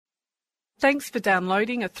Thanks for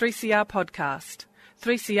downloading a 3CR podcast.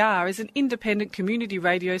 3CR is an independent community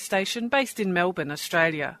radio station based in Melbourne,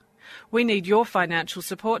 Australia. We need your financial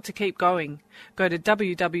support to keep going. Go to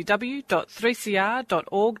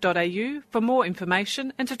www.3cr.org.au for more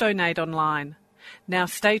information and to donate online. Now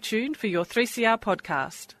stay tuned for your 3CR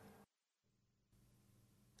podcast.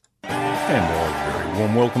 And a very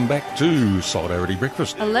warm welcome back to Solidarity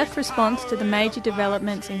Breakfast. A left response to the major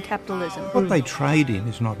developments in capitalism. What they trade in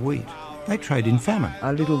is not wheat. They trade in famine.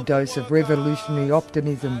 A little dose of revolutionary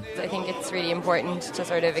optimism. I think it's really important to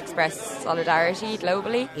sort of express solidarity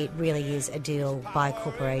globally. It really is a deal by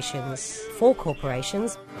corporations, for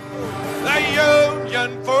corporations. The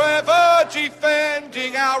union forever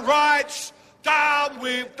defending our rights. Down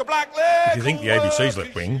with the black leg. If you think the ABC's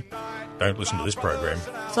left wing, don't listen to this program.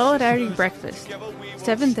 Solidarity Breakfast,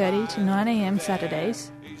 7:30 to 9am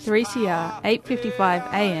Saturdays, 3CR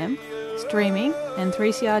 8:55am, streaming and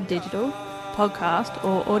 3CR digital, podcast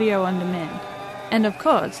or audio on demand. And of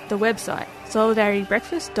course, the website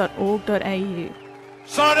solidaritybreakfast.org.au.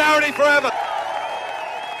 Solidarity forever.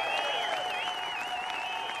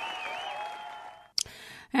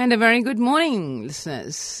 And a very good morning,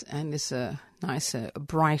 listeners. And it's a nice,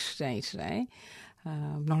 bright day today.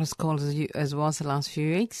 Not as cold as was the last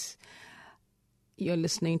few weeks. You're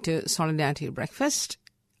listening to Solidarity Breakfast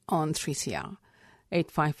on 3CR,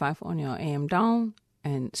 855 on your AM dial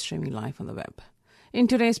and streaming live on the web. In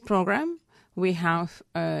today's program, we have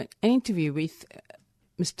an interview with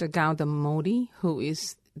Mr. Gautam Modi, who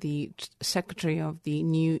is the Secretary of the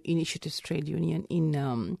New Initiatives Trade Union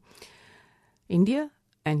in India,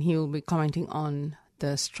 and he will be commenting on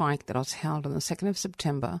the strike that was held on the 2nd of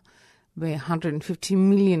September, where 150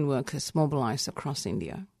 million workers mobilized across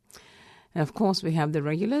India. And of course, we have the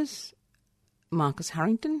regulars, Marcus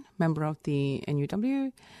Harrington, member of the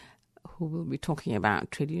NUW, who will be talking about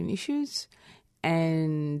trade union issues,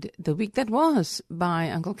 and the week that was by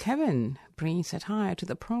Uncle Kevin, bringing satire to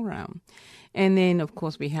the program. And then, of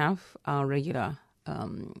course, we have our regular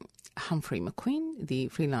Humphrey McQueen, the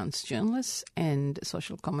freelance journalist and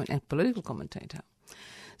and political commentator.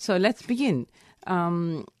 So let's begin.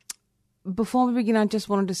 Before we begin, I just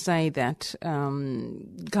wanted to say that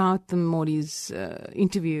Gautam Modi's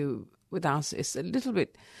interview with us is a little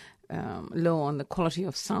bit low on the quality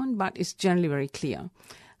of sound, but it's generally very clear.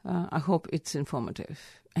 I hope it's informative.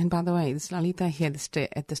 And by the way, this is Lalita here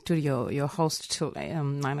at the studio, your host till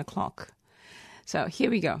 9 o'clock. So here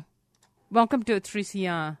we go. Welcome to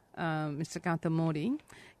 3CR, Mr. Gautam Modi.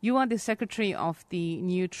 You are the Secretary of the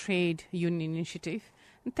New Trade Union Initiative.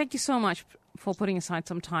 And thank you so much for putting aside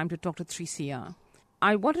some time to talk to 3CR.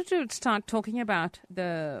 I wanted to start by talking about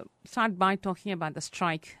the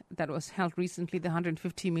strike that was held recently, the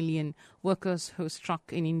 150 million workers who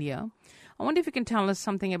struck in India. I wonder if you can tell us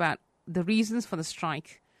something about the reasons for the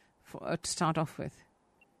strike to start off with.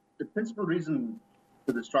 The principal reason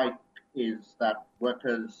for the strike is that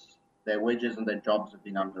workers, their wages and their jobs have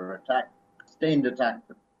been under attack, sustained attack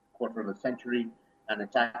for a quarter of a century, an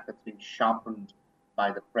attack that's been sharpened by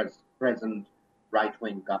the present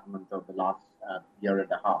right-wing government over the last year and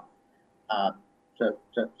a half. So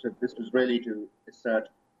this was really to assert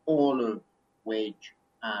all of wage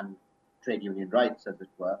and trade union rights, as it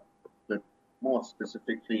were. But more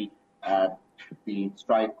specifically, the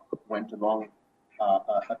strike went along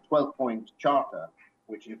a 12-point charter,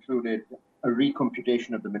 which included a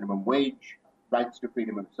recomputation of the minimum wage, rights to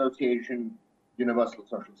freedom of association, universal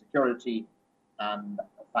social security, and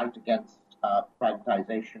a fight against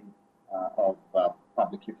privatization of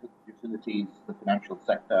public utilities, the financial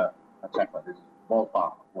sector, etc. This is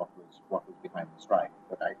ballpark what was behind the strike.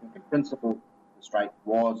 But I think in principle, the strike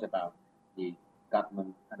was about the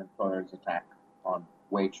government and employers' attack on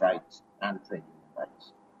wage rights and trade union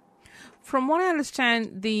rights. From what I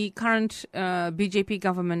understand, the current BJP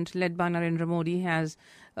government led by Narendra Modi has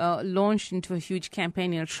launched into a huge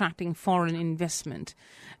campaign in attracting foreign investment.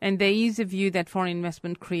 And there is a view that foreign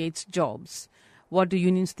investment creates jobs. What do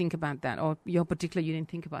unions think about that, or your particular union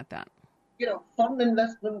think about that? Foreign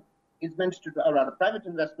investment is meant to, or rather private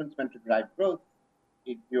investment is meant to drive growth.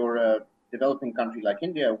 If you're a developing country like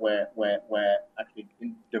India, where actually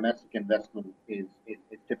domestic investment is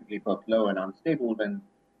typically both low and unstable, then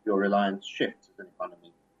your reliance shifts as an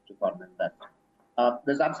economy to foreign investment.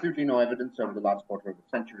 There's absolutely no evidence over the last quarter of a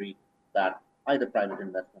century that either private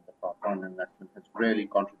investment or foreign investment has really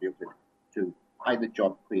contributed to either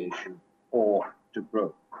job creation or to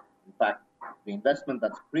growth. In fact, the investment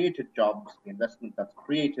that's created jobs, the investment that's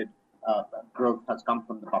created growth has come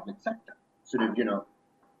from the public sector.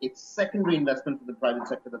 It's secondary investment from the private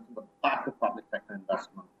sector that's on the back of public sector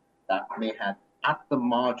investment that may have at the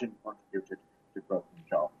margin contributed to growth in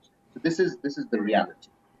jobs. So this is the reality.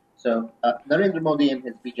 So Narendra Modi and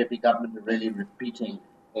his BJP government are really repeating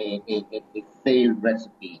a failed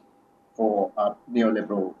recipe for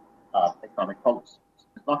neoliberal economic policies.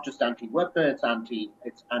 It's not just anti-worker, it's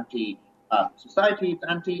anti-society, it's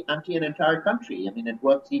anti an entire country. I mean, it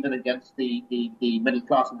works even against the middle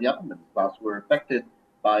class and the upper middle class who are affected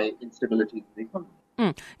by instability in the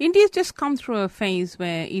economy. India's just come through a phase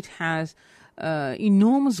where it has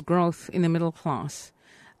enormous growth in the middle class.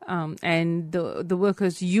 And the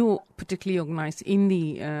workers you particularly organised in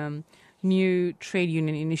the new trade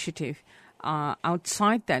union initiative are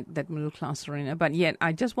outside that middle class arena. But yet,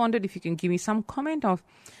 I just wondered if you can give me some comment of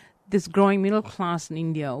this growing middle class in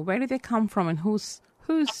India. Where do they come from, and who's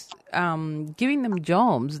giving them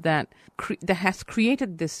jobs that has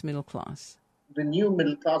created this middle class? The new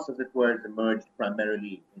middle class, as it were, has emerged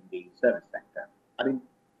primarily in the service sector. I mean,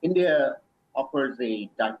 India offers a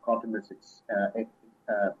dichotomous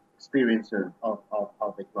experience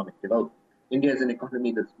of economic development. India is an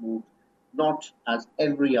economy that's moved not as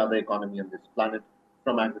every other economy on this planet,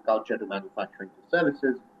 from agriculture to manufacturing to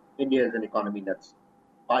services. India is an economy that's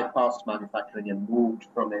bypassed manufacturing and moved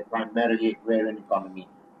from a primarily agrarian economy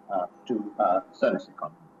to service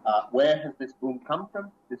economy. Where has this boom come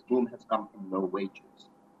from? This boom has come from low wages.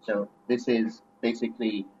 So this is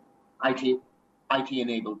basically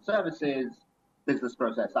IT-enabled services, business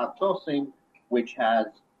process outsourcing, which has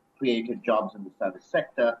created jobs in the service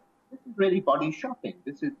sector. This is really body shopping.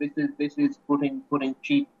 This is putting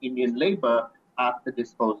cheap Indian labor at the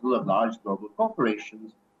disposal of large global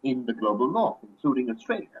corporations in the global north, including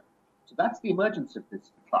Australia. So that's the emergence of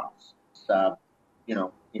this class. It's,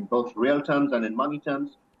 in both real terms and in money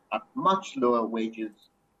terms, at much lower wages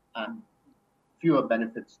and fewer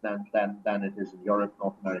benefits than it is in Europe,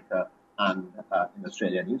 North America, and in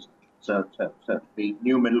Australia and New Zealand. So the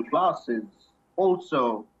new middle class is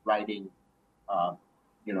also riding,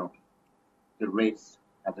 the race,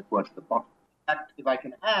 as it were, to the bottom. In fact, if I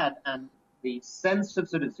can add, and the sense of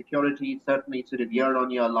sort of security, certainly sort of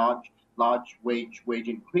year-on-year large wage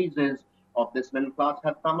increases of this middle class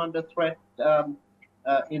have come under threat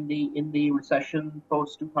in the recession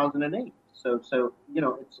post 2008. So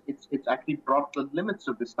it's actually brought the limits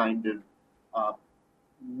of this kind of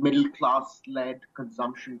middle class led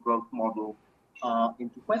consumption growth model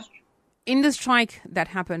into question. In the strike that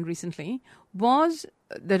happened recently, was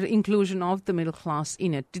the inclusion of the middle class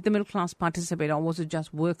in it? Did the middle class participate, or was it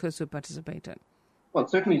just workers who participated? Well,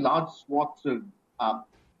 certainly large swaths of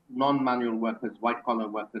non-manual workers, white-collar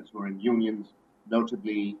workers who are in unions,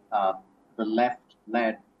 notably the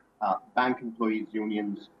left-led bank employees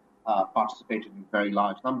unions participated in very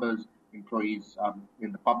large numbers, employees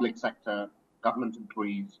in the public sector, government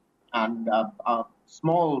employees, and a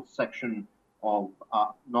small section of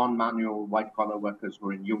non-manual white-collar workers who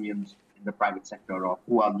are in unions in the private sector or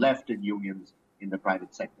who are left in unions in the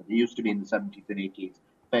private sector. There used to be in the 70s and 80s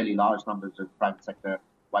fairly large numbers of private sector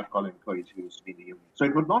white-collar employees who used to be in the union. So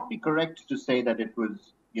it would not be correct to say that it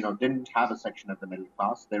was, didn't have a section of the middle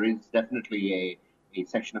class. There is definitely a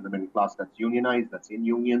section of the middle class that's unionized, that's in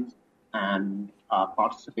unions, and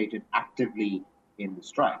participated actively in the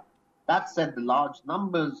strike. That said, the large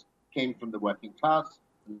numbers came from the working class.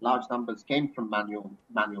 Large numbers came from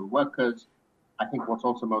manual workers. I think what's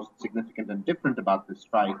also most significant and different about this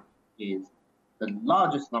strike is the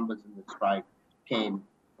largest numbers in the strike came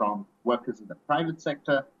from workers in the private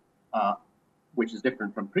sector, which is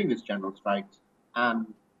different from previous general strikes, and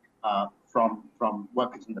from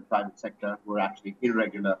workers in the private sector who are actually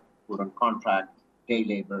irregular, who are on contract, day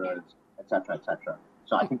laborers, etc., etc.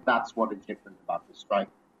 So I think that's what is different about the strike.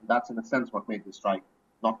 And that's, in a sense, what made the strike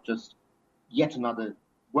not just yet another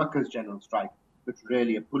workers' general strike, but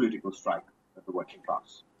really a political strike of the working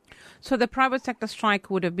class. So the private sector strike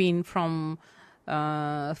would have been from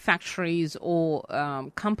factories or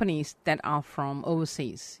companies that are from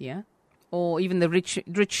overseas, yeah? Or even the rich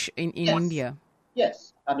in yes. India?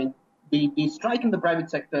 Yes. I mean, the strike in the private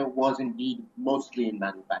sector was indeed mostly in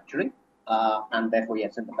manufacturing, and therefore,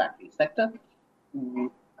 yes, in the factory sector.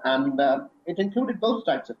 And it included both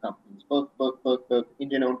types of companies, both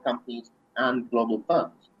Indian-owned companies and global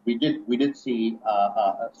firms. We did see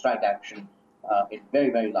a strike action in very,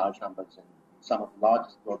 very large numbers in some of the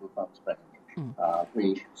largest global firms present.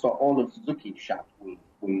 We saw all of Suzuki shut.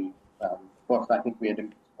 Of course, I think we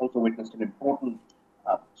had also witnessed an important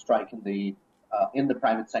strike in the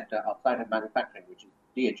private sector outside of manufacturing, which is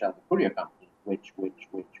DHL, the courier company, which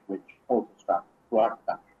also struck throughout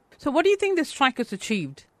the country. So, what do you think the strike has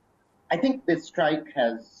achieved? I think this strike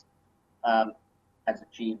has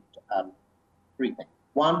achieved three things.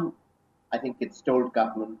 One, I think it's told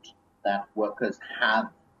government that workers have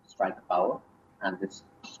strike power, and this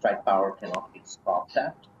strike power cannot be scoffed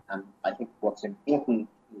at. And I think what's important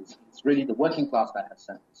is it's really the working class that has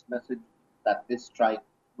sent this message that this strike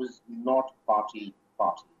was not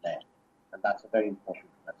party-led. And that's a very important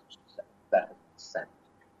message to send, that has been sent.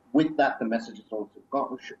 With that, the message is also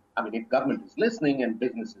gone. I mean, if government is listening and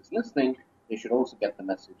business is listening, they should also get the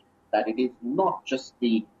message that it is not just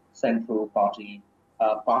the central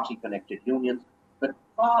party-connected unions, but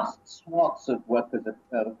vast swaths of workers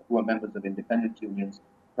who are members of independent unions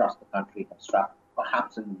across the country have struck,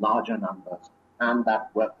 perhaps in larger numbers, and that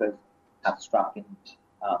workers have struck in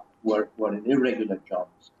were in irregular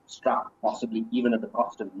jobs, struck possibly even at the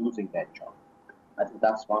cost of losing their job. I think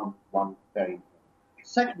that's one very important.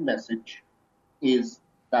 Second message is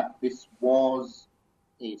that this was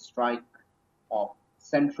a strike of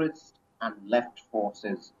centrist and left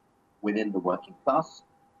forces within the working class,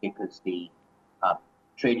 because the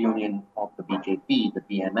trade union of the BJP, the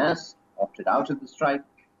BMS, opted out of the strike.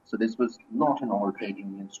 So this was not an all-trade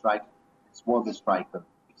union strike. This was a strike of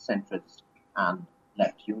centrist and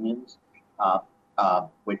left unions,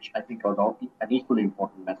 which I think was an equally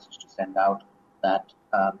important message to send out, that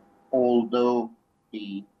although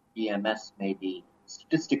the BMS may be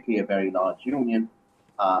statistically a very large union,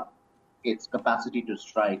 its capacity to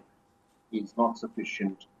strike is not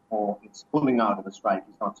sufficient, or its pulling out of the strike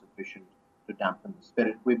is not sufficient to dampen the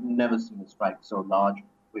spirit. We've never seen a strike so large.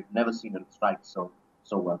 We've never seen a strike so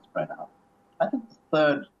well spread out. I think the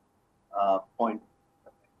third point,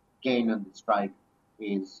 gain in the strike,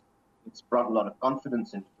 is it's brought a lot of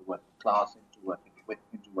confidence into the working class, into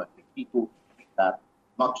working people, that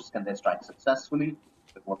not just can they strike successfully,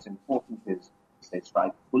 but what's important is they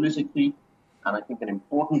strike politically. And I think an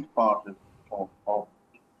important part of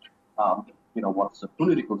what's a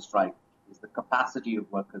political strike is the capacity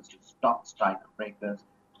of workers to stop strike breakers,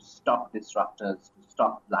 to stop disruptors, to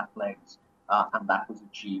stop blacklegs, and that was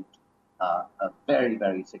achieved very,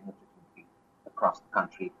 very significantly across the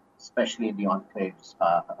country, especially in the enclaves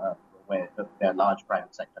where there are large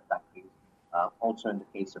private sector factories. Also in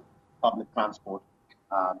the case of public transport.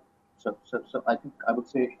 So I think I would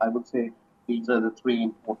say these are the three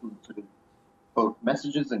important sort of both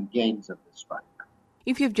messages and gains of this strike.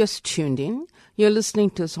 If you've just tuned in, you're listening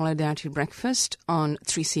to Solidarity Breakfast on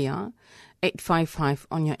 3CR, 855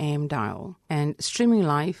 on your AM dial, and streaming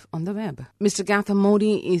live on the web. Mr. Gautam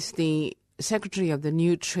Modi is the Secretary of the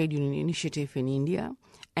New Trade Union Initiative in India,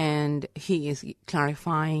 and he is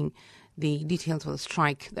clarifying the details of the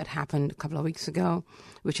strike that happened a couple of weeks ago,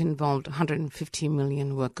 which involved 150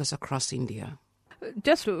 million workers across India.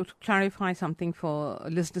 Just to clarify something for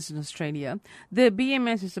listeners in Australia, the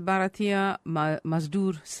BMS is the Bharatiya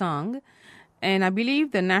Mazdoor Sangh, and I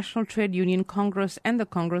believe the National Trade Union Congress and the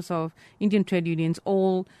Congress of Indian Trade Unions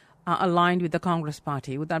all are aligned with the Congress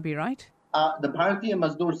Party. Would that be right? The Bharatiya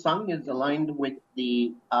Mazdoor Sangh is aligned with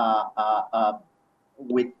the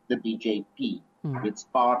BJP. It's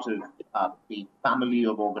part of the family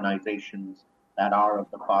of organizations that are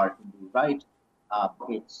of the far Hindu right.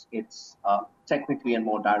 It's technically and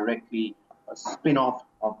more directly a spin-off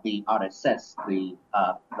of the RSS, the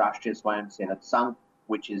Rashtriya Swayamsevak Sangh,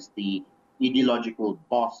 which is the ideological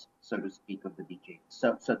boss, so to speak, of the BJP.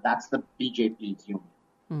 So that's the BJP's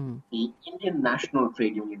union. The Indian National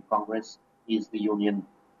Trade Union Congress is the union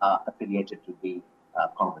affiliated to the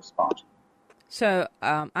Congress Party. So,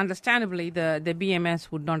 understandably, the BMS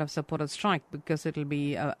would not have supported strike because it will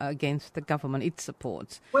be against the government it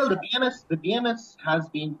supports. Well, the BMS has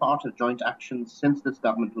been part of joint action since this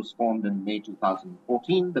government was formed in May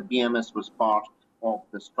 2014. The BMS was part of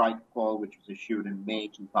the strike call, which was issued in May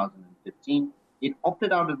 2015. It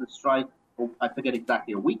opted out of the strike, I forget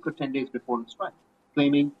exactly, a week or 10 days before the strike,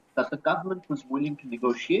 claiming that the government was willing to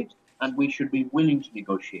negotiate and we should be willing to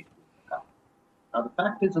negotiate. Now, the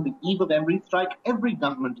fact is, on the eve of every strike, every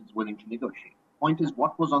government is willing to negotiate. The point is,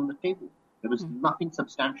 what was on the table? There was nothing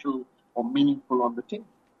substantial or meaningful on the table.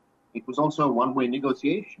 It was also a one-way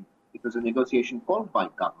negotiation. It was a negotiation called by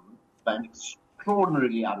government, by an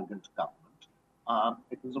extraordinarily arrogant government.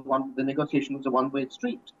 The negotiation was a one-way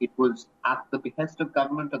street. It was at the behest of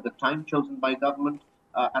government, at the time chosen by government,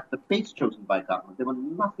 at the pace chosen by government. There were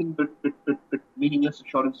nothing but meaningless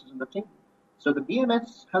assurances on the table. So the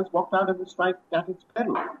BMS has walked out of the strike at its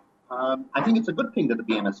peril. I think it's a good thing that the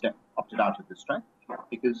BMS opted out of the strike,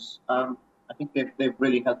 because I think they've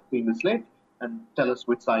really helped clean the slate and tell us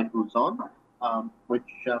which side who's on, which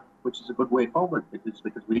is a good way forward, because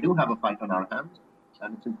we do have a fight on our hands,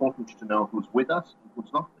 and it's important to know who's with us and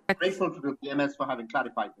who's not. I'm grateful to the BMS for having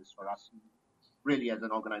clarified this for us, really, as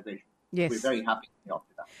an organization. Yes. We're very happy to be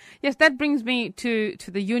after that. Yes, that brings me to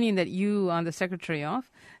the union that you are the secretary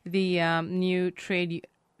of, the new trade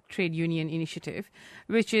union initiative,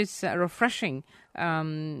 which is refreshing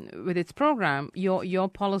with its program. Your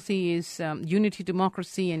policy is unity,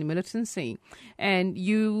 democracy, and militancy, and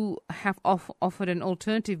you have offered an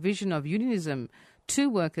alternative vision of unionism to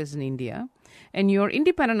workers in India, and you're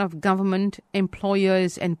independent of government,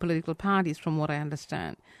 employers, and political parties, from what I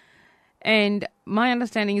understand. And my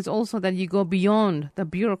understanding is also that you go beyond the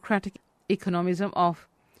bureaucratic economism of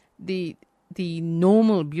the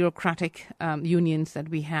normal bureaucratic unions that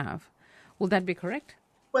we have. Will that be correct?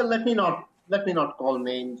 Well, let me not call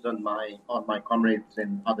names on my comrades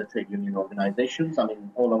in other trade union organizations. I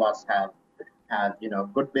mean, all of us have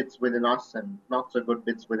good bits within us and not so good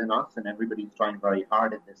bits within us, and everybody's trying very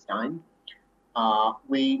hard at this time.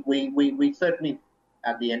 We certainly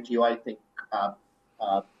at the NTO, I think,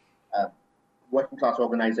 working class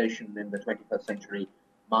organization in the 21st century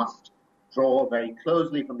must draw very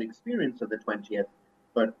closely from the experience of the 20th,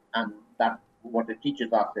 and that what it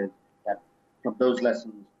teaches us is that from those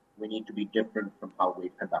lessons we need to be different from how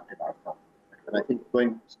we've conducted ourselves. And I think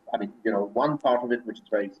one part of it which is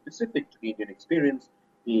very specific to the Indian experience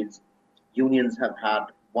is unions have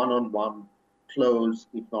had one-on-one, close,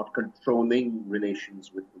 if not controlling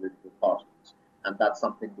relations with political parties, and that's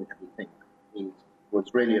something which we think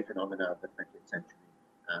was really a phenomenon of the 20th century.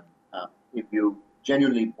 And if you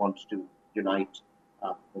genuinely want to unite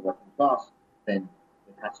the working class, then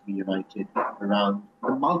it has to be united around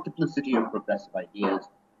the multiplicity of progressive ideas,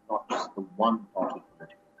 not just the one party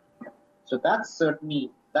political idea. So that's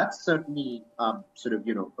certainly a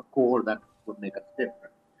core that would make us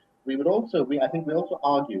different. I think we also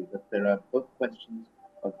argue that there are both questions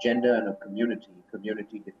of gender and of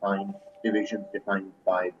community defined, divisions defined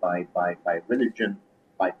by religion,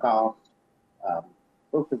 by caste,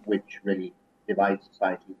 both of which really divide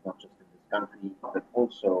societies, not just in this country, but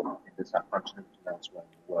also in the subcontinent and elsewhere in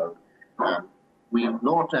the world. We've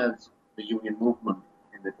not, as the union movement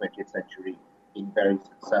in the 20th century, been very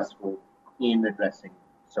successful in addressing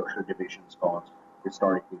social divisions caused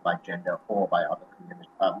historically by gender or by other communities.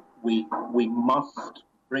 We must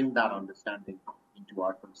bring that understanding into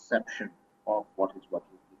our conception of what is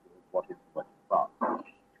working people, what is working class.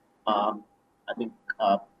 I think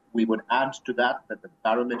we would add to that the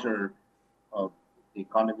barometer of the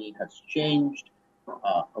economy has changed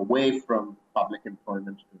away from public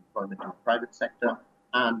employment to employment in the private sector,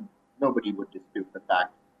 and nobody would dispute the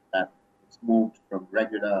fact that it's moved from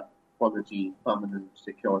regular, quality, permanent,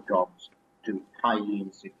 secure jobs to highly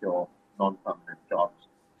insecure, non-permanent jobs.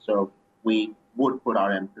 So we would put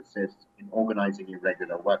our emphasis in organizing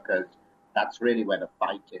irregular workers. That's really where the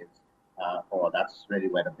fight is, or that's really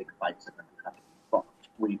where the big fights are going to have to be fought.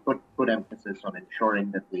 We put emphasis on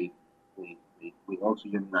ensuring that we also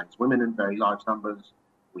unionize women in very large numbers.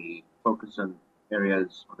 We focus on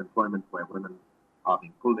areas of employment where women are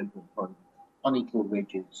being pulled into employment, unequal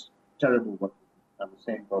wages, terrible work, and the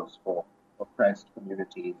same goes for oppressed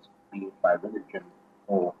communities, be it by religion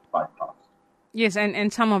or by caste. Yes,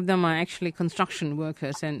 and some of them are actually construction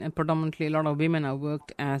workers, and predominantly a lot of women are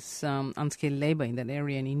worked as unskilled labor in that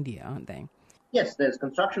area in India, aren't they? Yes, there's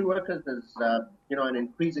construction workers, there's an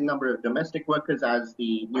increasing number of domestic workers as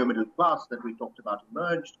the new middle class that we talked about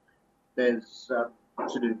emerged. There's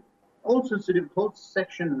also a whole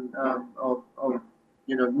section of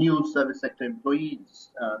new service sector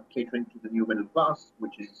employees catering to the new middle class,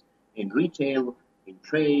 which is in retail, in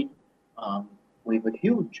trade. We have a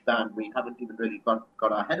huge band. We haven't even really got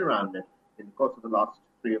our head around it. In the course of the last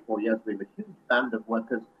 3 or 4 years, we have a huge band of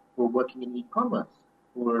workers who are working in e-commerce,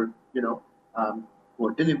 who are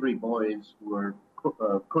delivery boys, who are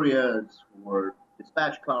couriers, who are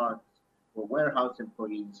dispatch clerks, who are warehouse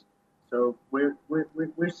employees. So we're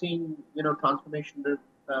seeing transformation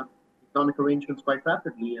of economic arrangements quite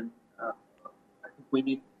rapidly, and I think we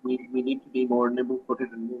need to be more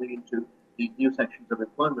nimble-footed in moving into these new sections of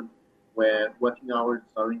employment where working hours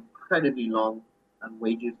are incredibly long and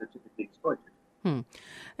wages are typically exploited. And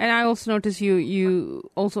I also notice you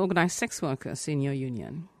also organize sex workers in your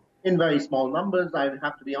union. In very small numbers, I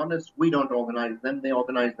have to be honest. We don't organize them. They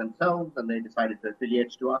organize themselves, and they decided to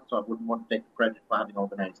affiliate to us, so I wouldn't want to take credit for having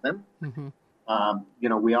organized them. Mm-hmm.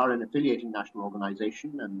 We are an affiliating national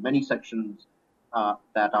organization, and many sections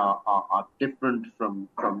that are different from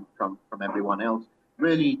everyone else.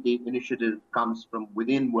 Really, the initiative comes from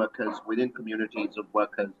within workers, within communities of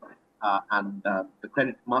workers, and the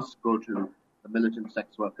credit must go to the militant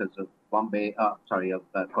sex workers of Kolkata,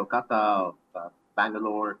 of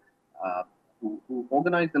Bangalore, who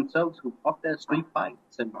organize themselves, who fought their street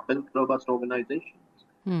fights and built robust organizations.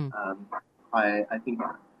 I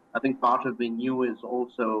think part of being new is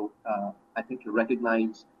also, I think, to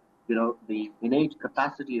recognize, the innate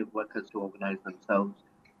capacity of workers to organize themselves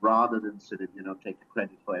rather than sort of, take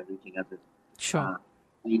credit for everything as if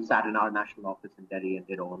we sat in our national office in Delhi and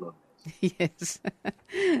did all of it. Yes.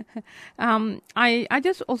 I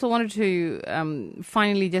just also wanted to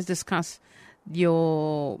finally just discuss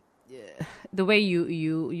the way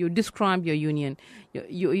you describe your union.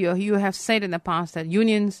 You have said in the past that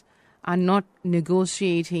unions are not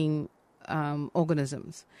negotiating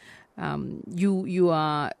organisms. You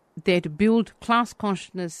are there to build class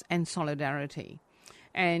consciousness and solidarity.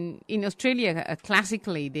 And in Australia,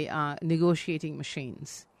 classically, they are negotiating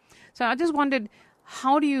machines. So I just wondered,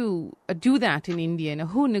 how do you do that in India? And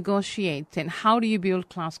who negotiates, and how do you build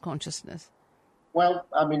class consciousness? Well,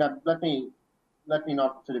 I mean, let me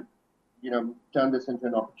not sort of, turn this into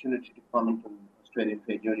an opportunity to comment on Australian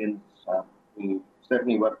trade unions. We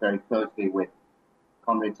certainly work very closely with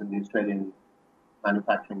comrades in the Australian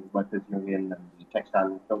Manufacturing Workers Union and the Textile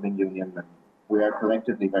and Clothing Union, and we are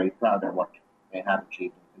collectively very proud of what they have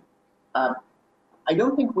achieved. I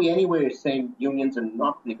don't think we anywhere are saying unions are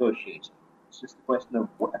not negotiating. It's just a question of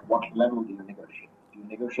at what level do you negotiate? Do you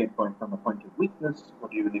negotiate from a point of weakness, or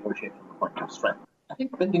do you negotiate from a point of strength? I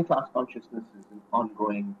think building class consciousness is an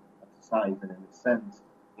ongoing exercise, and in a sense,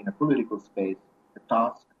 in a political space, the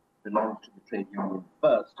task belongs to the trade union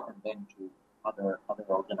first, and then to other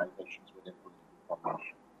organizations within political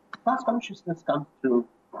formation. Class consciousness comes through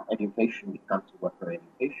education, it comes through worker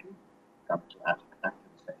education, it comes through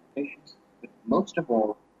activist education, but most of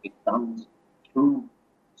all, it comes through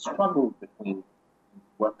struggle between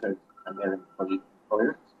workers and their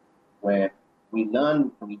employers, where we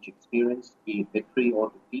learn from each experience, be it victory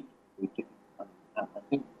or defeat. I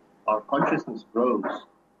think our consciousness grows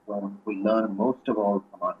when we learn most of all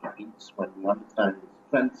from our defeats, when we understand the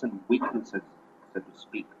strengths and weaknesses, so to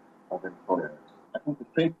speak, of employers. I think the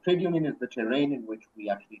trade union is the terrain in which we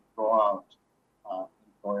actually draw out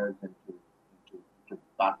employers into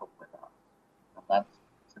battle with us. And that's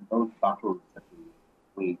in those battles that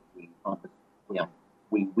we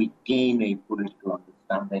gain a political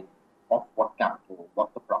understanding of what capital,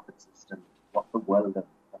 what the profit system, what the world of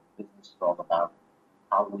business is all about,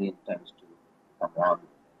 how we intend to come around it.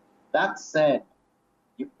 That said,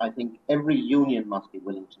 I think every union must be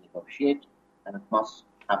willing to negotiate, and it must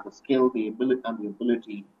have the skill, the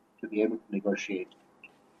ability to be able to negotiate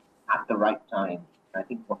at the right time. And I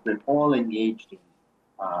think what we're all engaged in,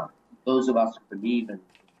 those of us who believe in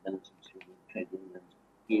militant union, trade unions,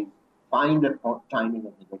 is find a timing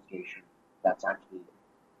of negotiation that's actually,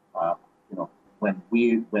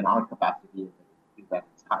 when our capacity is at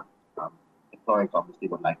its height. Employers obviously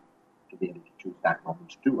would like to be able to choose that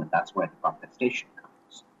moment too, and that's where the contestation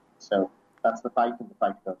comes. So that's the fight, and the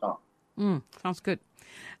fight goes on. Sounds good.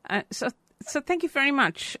 So thank you very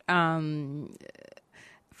much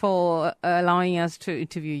for allowing us to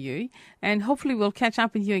interview you, and hopefully we'll catch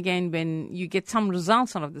up with you again when you get some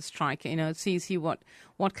results out of the strike. See what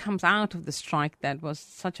comes out of the strike. That was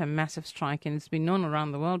such a massive strike, and it's been known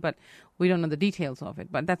around the world, but we don't know the details of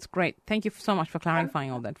it. But that's great. Thank you so much for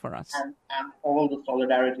clarifying all that for us. And all the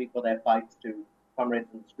solidarity for their fights to comrades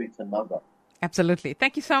in the streets in Melbourne. Absolutely.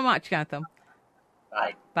 Thank you so much, Gautam.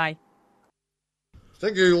 Bye. Bye.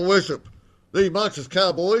 Thank you, Your Worship. The Marxist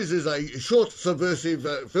Cowboys is a short,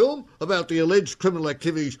 subversive film about the alleged criminal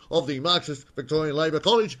activities of the Marxist Victorian Labour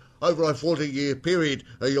College over a 40-year period,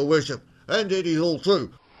 Your Worship. And it is all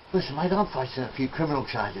true. Listen, mate, I'm facing a few criminal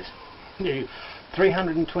charges.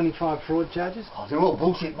 325 fraud charges? Oh, they're all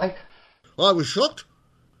bullshit, mate. I was shocked.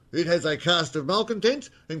 It has a cast of malcontents,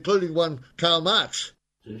 including one Karl Marx.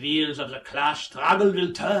 The wheels of the class struggle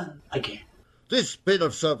will turn again. This bit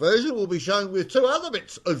of subversion will be shown with two other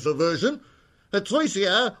bits of subversion at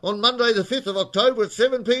 3CR on Monday the 5th of October at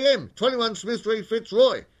 7 p.m, 21 Smith Street,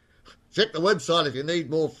 Fitzroy. Check the website if you need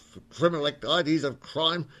more criminal ideas of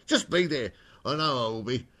crime. Just be there. I know I will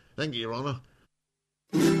be. Thank you, Your Honour.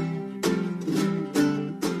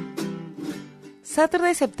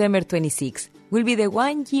 Saturday, September 26 will be the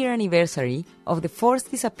one-year anniversary of the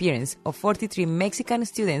forced disappearance of 43 Mexican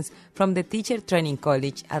students from the Teacher Training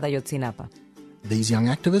College at Ayotzinapa. These young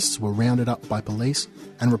activists were rounded up by police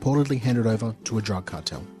and reportedly handed over to a drug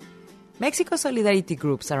cartel. Mexico solidarity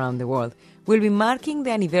groups around the world will be marking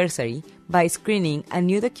the anniversary by screening a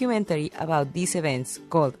new documentary about these events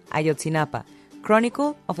called Ayotzinapa,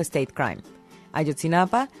 Chronicle of a State Crime.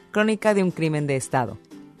 Ayotzinapa, Crónica de un Crimen de Estado.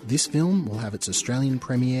 This film will have its Australian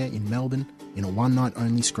premiere in Melbourne in a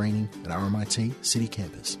one-night-only screening at RMIT City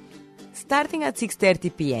Campus. Starting at 6:30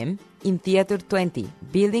 p.m. in Theatre 20,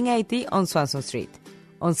 Building 80 on Swanson Street.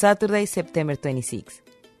 on Saturday, September 26.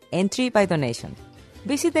 Entry by donation.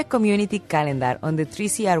 Visit the community calendar on the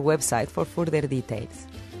 3CR website for further details.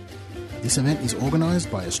 This event is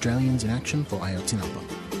organised by Australians in Action for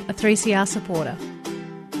Ayotzinapa, a 3CR supporter.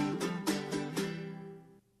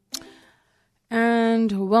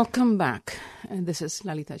 And welcome back. And this is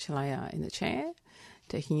Lalita Chalaya in the chair,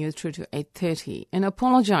 taking you through to 8:30. And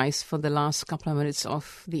apologise for the last couple of minutes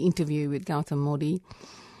of the interview with Gautam Modi,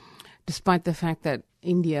 despite the fact that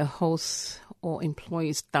India hosts or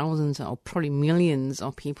employs thousands or probably millions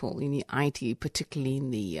of people in the IT, particularly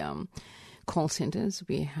in the call centres.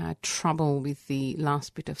 We had trouble with the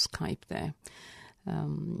last bit of Skype there.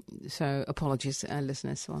 So apologies,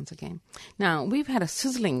 listeners, once again. Now, we've had a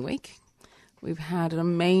sizzling week. We've had an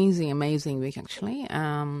amazing week, actually,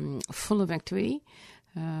 full of activity.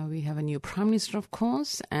 We have a new Prime Minister, of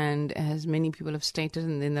course, and as many people have stated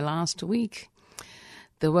in the last week,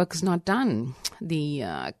 the work is not done. The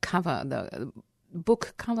the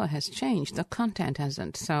book cover has changed. The content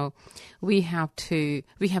hasn't. So we have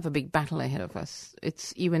a big battle ahead of us.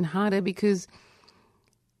 It's even harder because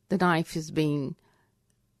the knife is being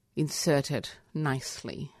inserted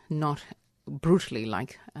nicely, not brutally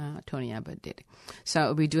like Tony Abbott did.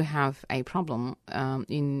 So we do have a problem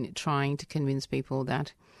in trying to convince people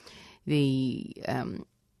that the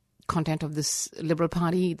content of this Liberal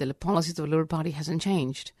Party, the policies of the Liberal Party hasn't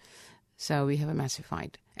changed. So we have a massive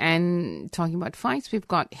fight. And talking about fights, we've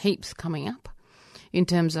got heaps coming up in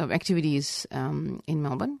terms of activities in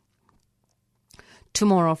Melbourne.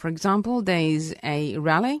 Tomorrow, for example, there is a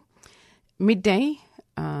rally midday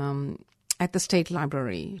at the State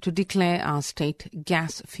Library to declare our state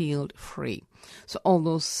gas field free. So all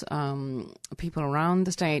those people around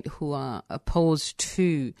the state who are opposed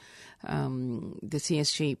to the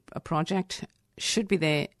CSG project should be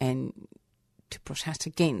there and to protest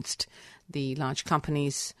against the large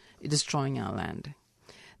companies destroying our land.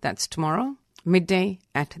 That's tomorrow, midday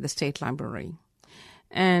at the State Library.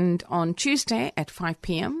 And on Tuesday at 5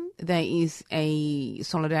 p.m, there is a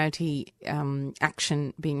solidarity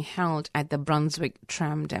action being held at the Brunswick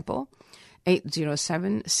Tram Depot,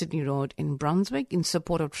 807 Sydney Road in Brunswick, in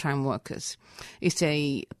support of tram workers. It's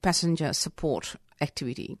a passenger support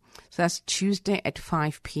activity. So that's Tuesday at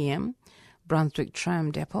 5 p.m, Brunswick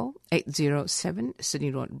Tram Depot, 807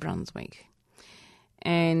 Sydney Road, Brunswick.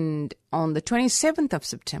 And on the 27th of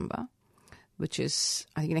September, which is,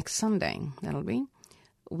 I think, next Sunday, that'll be,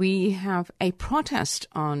 we have a protest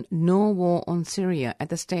on no war on Syria at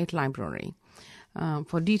the State Library.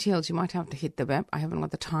 For details, you might have to hit the web. I haven't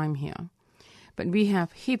got the time here. But we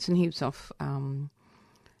have heaps and heaps of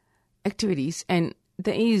activities. And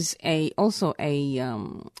there is also a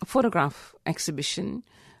photograph exhibition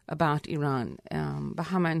about Iran.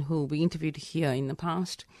 Bahman, who we interviewed here in the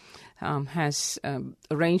past, has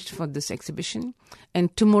arranged for this exhibition.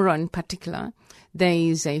 And tomorrow in particular, there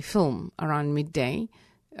is a film around midday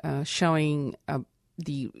showing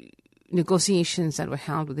the negotiations that were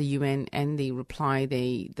held with the UN and the reply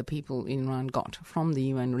the people in Iran got from the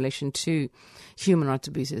UN in relation to human rights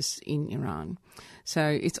abuses in Iran. So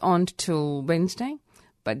it's on till Wednesday,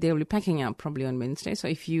 but they'll be packing up probably on Wednesday. So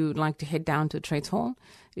if you'd like to head down to Trades Hall,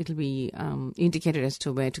 it'll be indicated as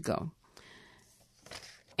to where to go.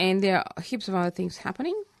 And there are heaps of other things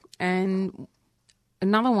happening. And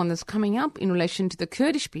another one that's coming up in relation to the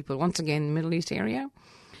Kurdish people, once again, Middle East area.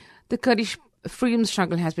 The Kurdish freedom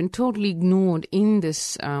struggle has been totally ignored in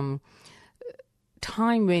this time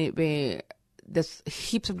where there's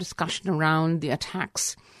heaps of discussion around the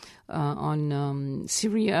attacks on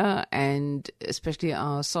Syria, and especially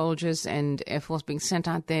our soldiers and Air Force being sent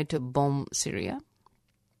out there to bomb Syria.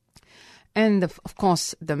 And, of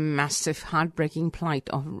course, the massive, heartbreaking plight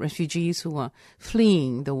of refugees who are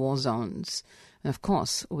fleeing the war zones. And, of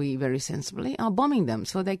course, we very sensibly are bombing them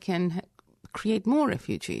so they can create more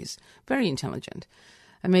refugees. Very intelligent.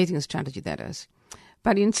 Amazing strategy, that is.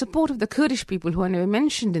 But in support of the Kurdish people who are never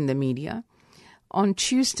mentioned in the media, on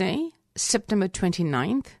Tuesday, September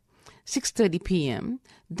 29th, 6:30 p.m,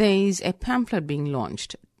 there is a pamphlet being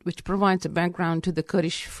launched which provides a background to the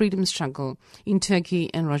Kurdish freedom struggle in Turkey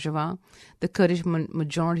and Rojava, the Kurdish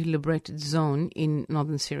majority liberated zone in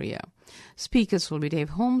northern Syria. Speakers will be Dave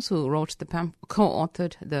Holmes, who wrote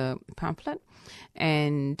co-authored the pamphlet,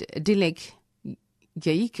 and Dilek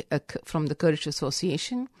Geyik from the Kurdish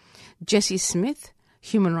Association, Jesse Smith,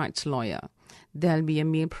 human rights lawyer. There'll be a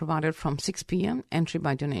meal provided from 6 p.m, entry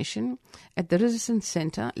by donation, at the Resistance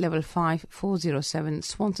Centre, level 5, 407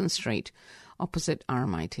 Swanson Street, opposite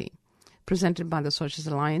RMIT, presented by the Socialist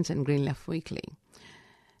Alliance and Green Left Weekly.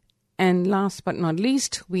 And last but not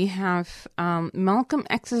least, we have Malcolm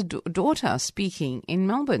X's daughter speaking in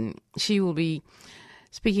Melbourne. She will be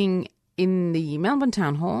speaking in the Melbourne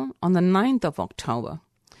Town Hall on the 9th of October.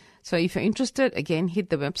 So if you're interested, again, hit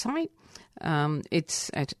the website. It's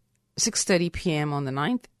at 6:30 p.m. on the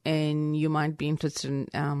 9th, and you might be interested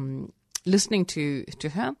in listening to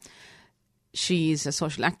her. She is a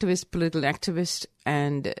social activist, political activist,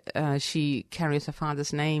 and she carries her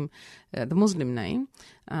father's name, the Muslim name,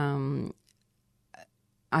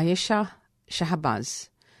 Ayesha Shahbaz.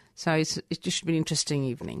 So it should be an interesting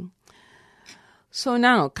evening. So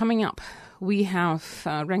now, coming up, we have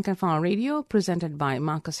Rank and File Radio presented by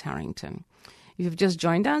Marcus Harrington. If you've just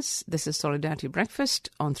joined us, this is Solidarity Breakfast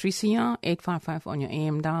on 3CR, 855 on your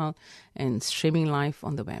AM dial, and streaming live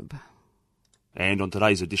on the web. And on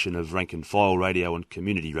today's edition of Rank and File Radio and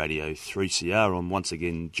Community Radio 3CR, I'm once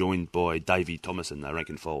again joined by Davey Thomason, the Rank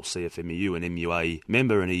and File CFMEU and MUA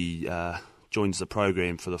member, and he joins the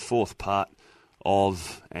program for the fourth part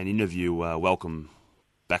of an interview. Welcome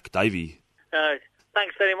back, Davey.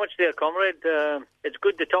 Thanks very much there, comrade. It's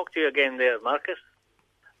good to talk to you again there, Marcus.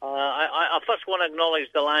 I first want to acknowledge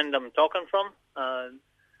the land I'm talking from,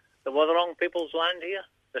 the Wathaurong people's land here,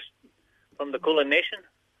 from the Kulin Nation.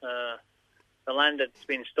 The land that's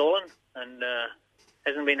been stolen and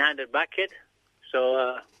hasn't been handed back yet.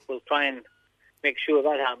 So we'll try and make sure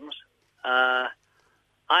that happens. When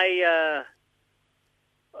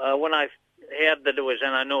I heard that it was,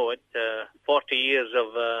 and I know it, 40 years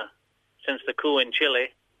of since the coup in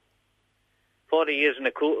Chile, 40 years in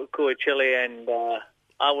the coup in Chile, and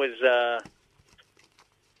I was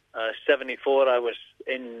 74. I was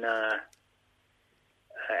in,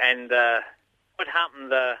 and what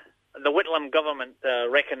happened? The Whitlam government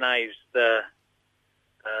recognised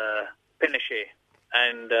Pinochet,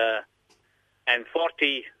 and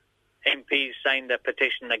 40 MPs signed a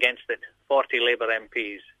petition against it. 40 Labour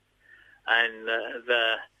MPs, and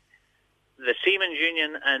the Seamen's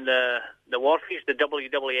Union and the Wharfies, the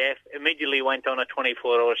WWF, immediately went on a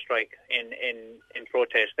 24-hour strike in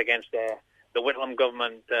protest against the Whitlam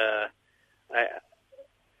government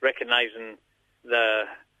recognising the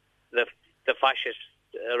fascist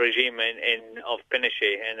regime of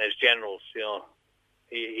Pinochet and his generals. You know,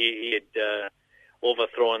 he had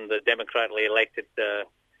overthrown the democratically elected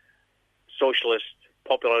socialist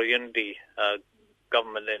Popular Unity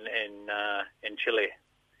government in Chile.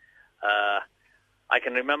 I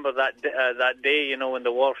can remember that day, you know, when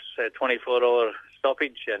the wharf's 24-hour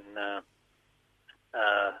stoppage, and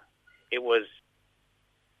it was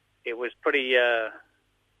pretty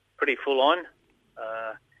full on,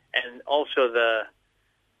 and also the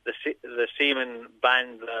seamen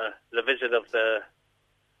banned the visit of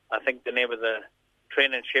I think the name of the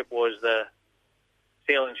training ship was the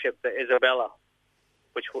sailing ship, the Isabella,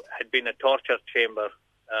 which had been a torture chamber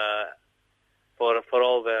for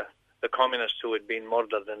all the communists who had been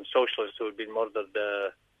murdered and socialists who had been murdered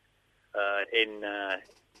in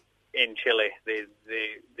Chile. They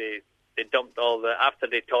dumped all after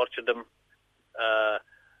they tortured them,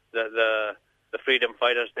 the freedom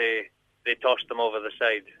fighters, they tossed them over the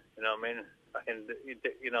side. You know what I mean? And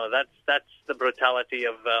you know, that's the brutality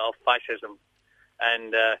of fascism,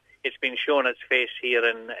 and it's been shown its face here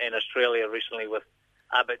in Australia recently with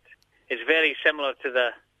Abbott. It's very similar to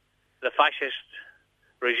the fascist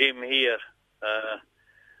regime here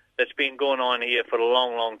that's been going on here for a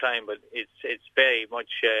long, long time, but it's very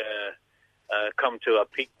much come to a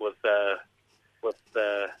peak with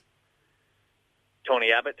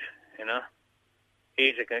Tony Abbott. You know, he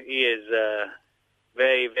is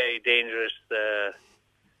very, very dangerous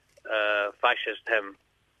fascist him,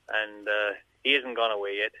 and he hasn't gone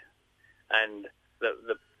away yet. And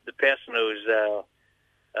the person who's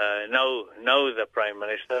now the Prime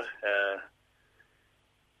Minister,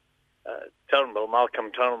 Turnbull,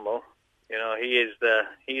 Malcolm Turnbull, you know, he's the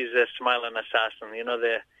smiling assassin. You know,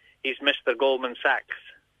 he's Mr. Goldman Sachs.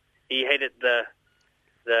 He headed the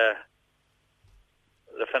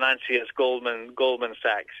financiers Goldman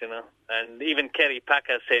Sachs, you know, and even Kerry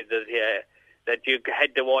Packer said that you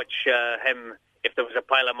had to watch him if there was a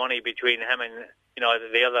pile of money between him and, you know,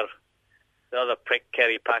 the other prick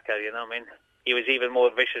Kerry Packer. You know what I mean? He was even more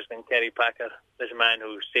vicious than Kerry Packer, this man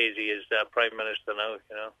who says he is Prime Minister now.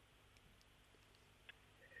 You know.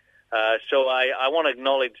 So I want to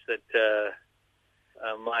acknowledge that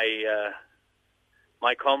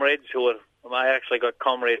my comrades I actually got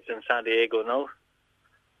comrades in San Diego now.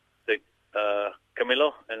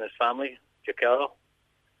 Camilo and his family, Giacomo.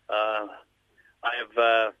 I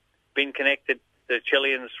have been connected to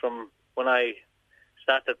Chileans from when I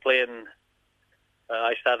started playing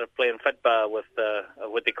I started playing football with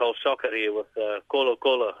what they call soccer here with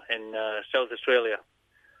Colo-Colo in South Australia.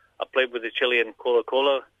 I played with the Chilean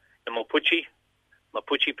Colo-Colo, the Mapuche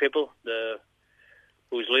people,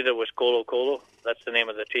 whose leader was Colo-Colo. That's the name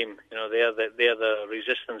of the team. You know, they are the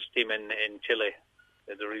resistance team in Chile.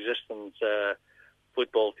 They're the resistance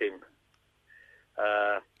football team.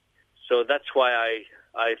 So that's why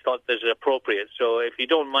I thought this is appropriate. So if you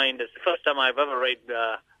don't mind, it's the first time I've ever read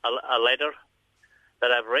a letter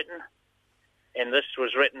that I've written, and this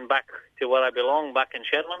was written back to where I belong, back in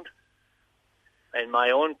Shetland. And my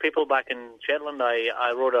own people back in Shetland,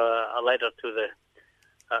 I wrote a letter to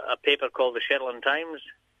a paper called the Shetland Times.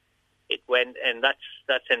 It went, and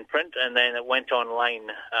that's in print, and then it went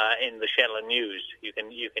online in the Shetland News. You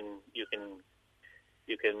can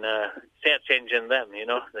search engine them, you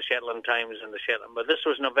know, the Shetland Times and the Shetland. But this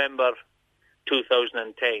was November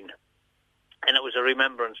 2010, and it was a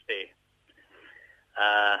Remembrance Day.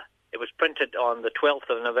 It was printed on the 12th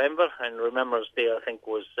of November, and Remembrance Day, I think,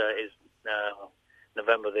 is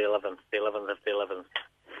November the 11th of the 11th.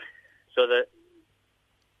 So the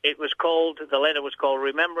letter was called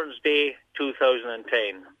Remembrance Day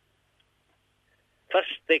 2010.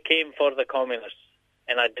 First, they came for the communists,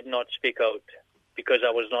 and I did not speak out because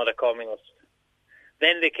I was not a communist.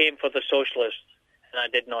 Then they came for the socialists, and I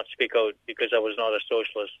did not speak out because I was not a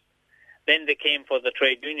socialist. Then they came for the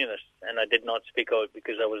trade unionists, and I did not speak out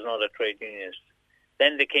because I was not a trade unionist.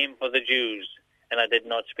 Then they came for the Jews, and I did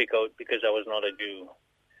not speak out because I was not a Jew.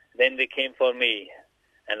 Then they came for me,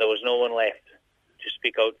 and there was no one left to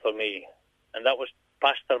speak out for me. And that was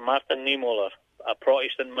Pastor Martin Niemöller, a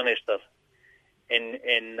Protestant minister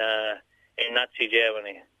in Nazi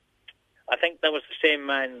Germany. I think that was the same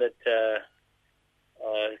man that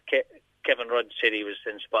Kevin Rudd said he was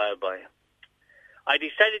inspired by. I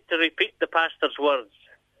decided to repeat the pastor's words,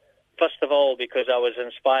 first of all because I was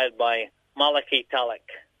inspired by Malachi Talek,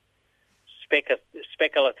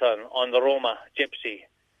 speculator on the Roma Gypsy,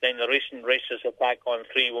 then the recent racist attack on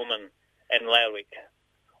 3 women in Lerwick.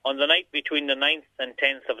 On the night between the 9th and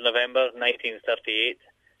 10th of November 1938,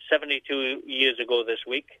 72 years ago this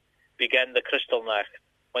week, began the Kristallnacht,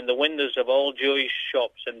 when the windows of all Jewish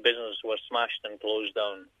shops and business were smashed and closed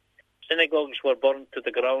down. Synagogues were burnt to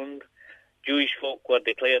the ground. Jewish folk were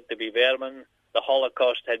declared to be vermin. The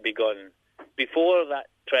Holocaust had begun. Before that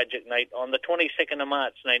tragic night, on the 22nd of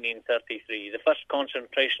March 1933, the first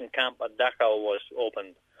concentration camp at Dachau was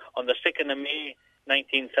opened. On the 2nd of May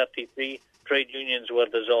 1933, trade unions were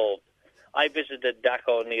dissolved. I visited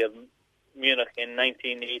Dachau near Munich in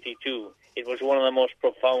 1982. It was one of the most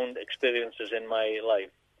profound experiences in my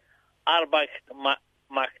life. Arbeit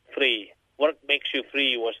macht frei. Work makes you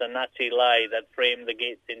free was the Nazi lie that framed the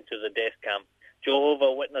gate into the death camp.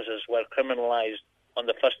 Jehovah's Witnesses were criminalized on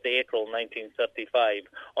the 1st of April 1935.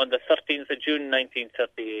 On the 13th of June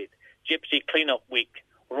 1938, Gypsy Cleanup Week,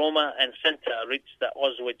 Roma and Sinta reached the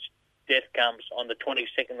Auschwitz death camps on the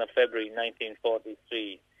 22nd of February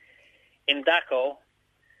 1943. In Dachau,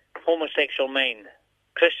 homosexual men,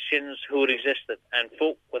 Christians who resisted, and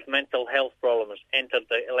folk with mental health problems entered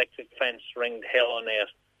the electric fence-ringed hell on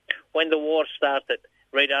earth. When the war started,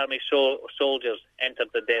 Red Army soldiers entered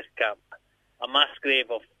the death camp. A mass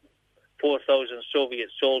grave of 4,000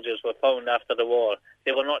 Soviet soldiers were found after the war.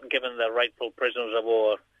 They were not given their rightful prisoners of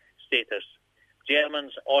war status.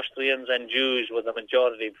 Germans, Austrians and Jews were the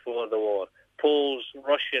majority before the war. Poles,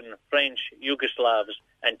 Russian, French, Yugoslavs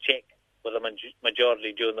and Czech were the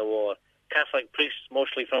majority during the war. Catholic priests,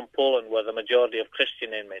 mostly from Poland, were the majority of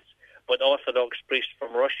Christian inmates, but Orthodox priests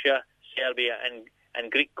from Russia, Serbia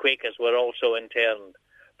and Greek Quakers were also interned.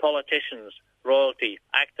 Politicians, royalty,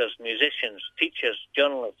 actors, musicians, teachers,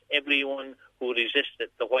 journalists, everyone who resisted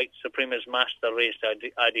the white supremacist master race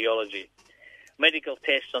ideology. Medical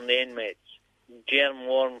tests on the inmates, germ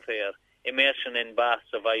warfare, immersion in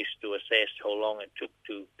baths of ice to assess how long it took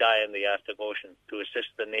to die in the Arctic Ocean, to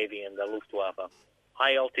assist the Navy and the Luftwaffe.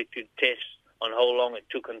 High-altitude tests on how long it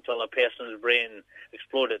took until a person's brain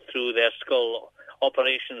exploded through their skull,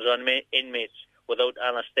 operations on inmates without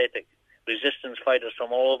anaesthetic. Resistance fighters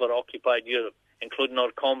from all over occupied Europe, including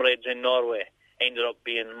our comrades in Norway, ended up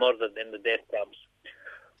being murdered in the death camps.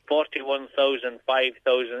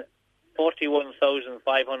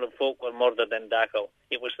 41,500 folk were murdered in Dachau.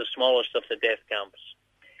 It was the smallest of the death camps.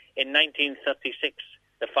 In 1936,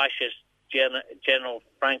 the fascist General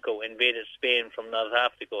Franco invaded Spain from North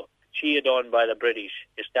Africa, cheered on by the British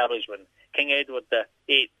establishment. King Edward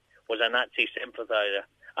VIII was a Nazi sympathizer.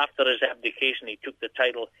 After his abdication, he took the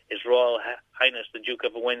title His Royal Highness the Duke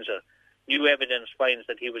of Windsor. New evidence finds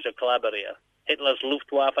that he was a collaborator. Hitler's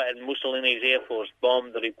Luftwaffe and Mussolini's Air Force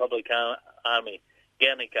bombed the Republican Army.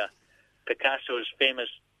 Guernica, Picasso's famous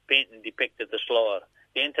painting depicted the slaughter.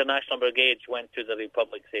 The international brigades went to the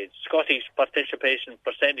Republic's aid. Scottish participation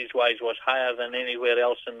percentage-wise was higher than anywhere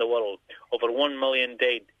else in the world. Over 1 million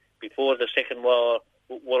died before the Second World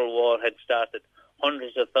War had started.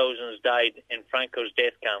 Hundreds of thousands died in Franco's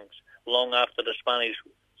death camps long after the Spanish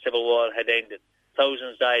Civil War had ended.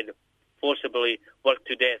 Thousands died forcibly worked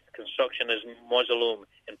to death construction his mausoleum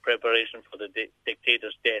in preparation for the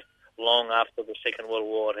dictator's death long after the Second World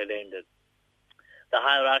War had ended. The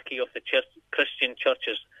hierarchy of the Christian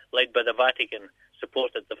churches, led by the Vatican,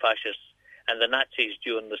 supported the fascists and the Nazis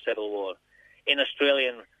during the Civil War. In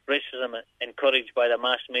Australia, racism, encouraged by the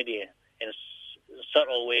mass media in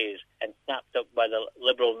subtle ways and snapped up by the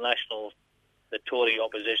Liberal Nationals, the Tory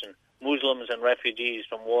opposition, Muslims and refugees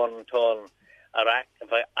from war-torn Iraq,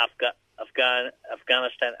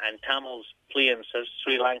 Afghanistan and Tamils fleeing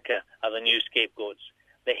Sri Lanka are the new scapegoats.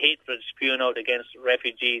 The hatred spewing out against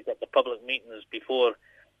refugees at the public meetings before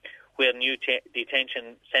where new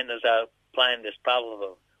detention centres are planned is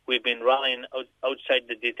palpable. We've been rallying outside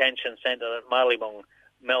the detention centre at Marylebone,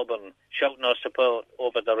 Melbourne, shouting our support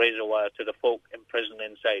over the razor wire to the folk imprisoned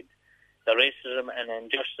inside. The racism and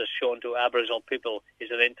injustice shown to Aboriginal people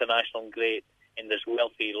is an international great in this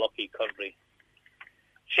wealthy, lucky country.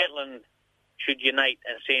 Shetland should unite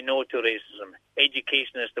and say no to racism.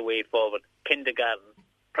 Education is the way forward. Kindergarten,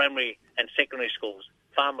 primary and secondary schools,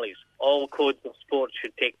 families, all codes of sport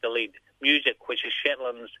should take the lead. Music, which is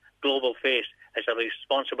Shetland's global face, has a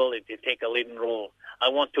responsibility to take a leading role. I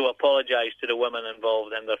want to apologise to the women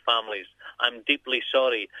involved and their families. I'm deeply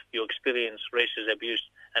sorry you experienced racist abuse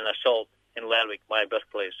and assault in Lerwick, my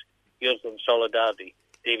birthplace. Yours in solidarity,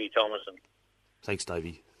 Davy Thomason. Thanks,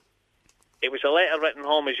 Davy. It was a letter written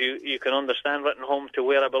home, as you can understand, written home to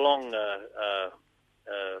where I belong,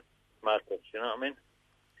 Marcus, you know what I mean?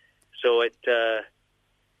 So and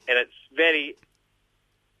it's very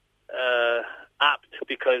apt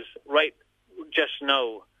because right just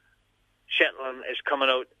now, Shetland is coming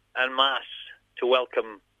out en masse to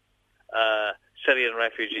welcome Syrian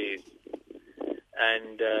refugees,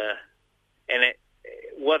 and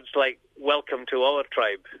words like "welcome to our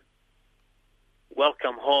tribe,"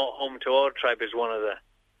 "welcome home to our tribe" is one of the.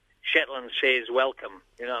 Shetland says "welcome."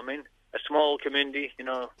 You know what I mean? A small community,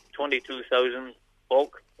 22,000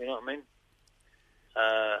 folk. You know what I mean?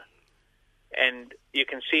 And you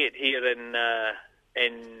can see it here in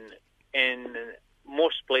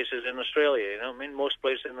most places in Australia. You know what I mean? Most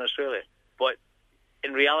places in Australia, but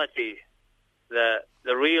in reality, the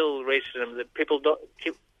real racism that people don't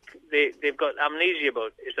keep, they've got amnesia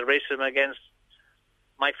about is the racism against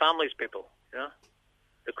my family's people. You know,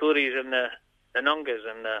 the Kuris and the Nungas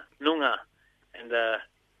and the Noongar and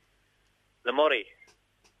the Mori.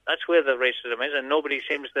 That's where the racism is, and nobody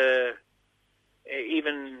seems to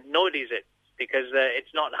even notice it because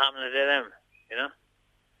it's not happening to them, you know.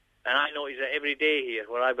 And I notice it every day here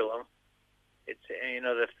where I belong. It's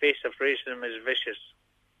the face of racism is vicious,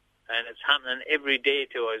 and it's happening every day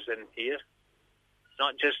to us in here. It's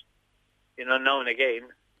not just now and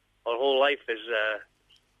again. Our whole life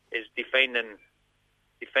is defending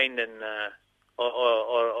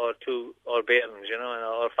or to our parents, and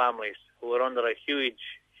our families who are under a huge,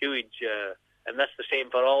 and that's the same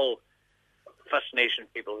for all First Nation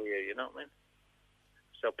people here, you know what I mean?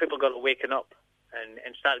 So people got to waken up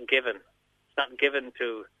and start giving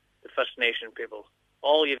to the First Nation people.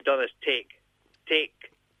 All you've done is take. You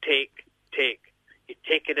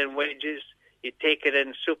take it in wages, you take it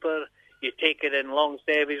in super, you take it in long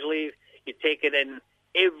service leave, you take it in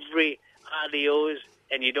every RDOs,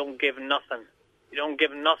 and you don't give nothing. You don't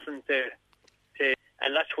give nothing to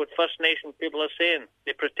and that's what First Nation people are saying.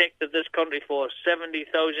 They protected this country for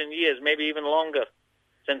 70,000 years, maybe even longer,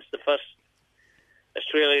 since the first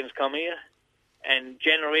Australians come here. And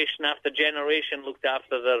generation after generation looked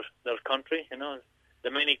after their country, the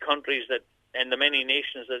many countries and the many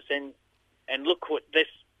nations that's in. And look what the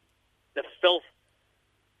filth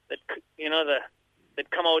that, that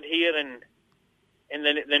come out here in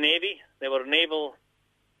the Navy. They were naval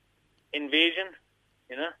invasion,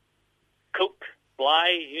 Cook,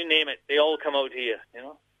 Bligh, you name it, they all come out here,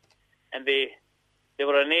 and they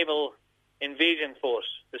were a naval invasion force,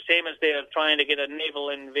 the same as they are trying to get a naval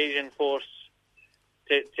invasion force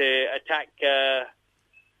to attack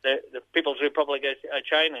the People's Republic of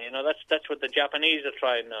China. That's what the Japanese are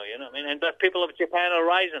trying now. You know what I mean? And the people of Japan are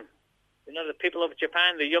rising. The people of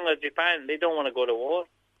Japan, the younger Japan, they don't want to go to war.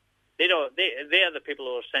 They don't. They are the people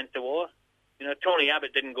who are sent to war. Tony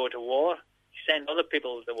Abbott didn't go to war. He sent other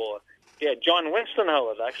people to war. Yeah, John Winston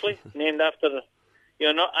Howard, actually, named after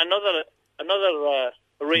another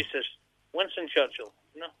racist Winston Churchill,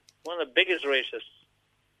 one of the biggest racists.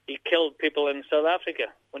 He killed people in South Africa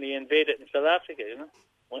when he invaded in South Africa,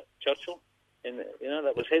 Churchill. And,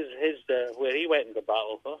 that was his where he went into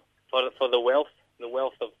battle for the wealth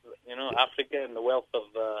of, Africa and the wealth of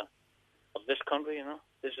this country,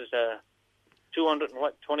 This is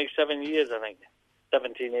 227 years, I think,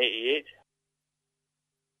 1788.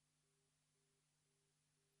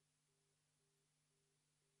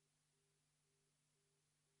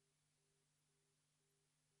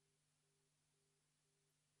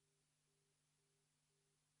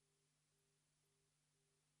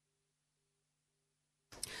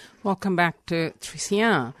 Welcome back to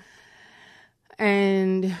 3CR.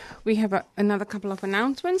 And we have another couple of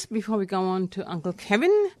announcements before we go on to Uncle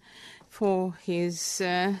Kevin for his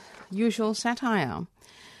usual satire.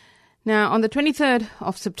 Now, on the 23rd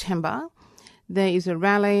of September, there is a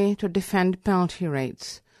rally to defend penalty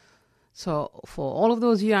rates. So for all of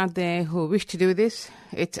those of you out there who wish to do this,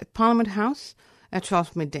 it's at Parliament House at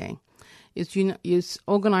 12 midday. It's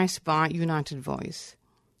organised by United Voice.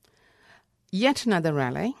 Yet another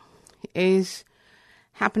rally is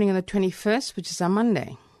happening on the 21st, which is a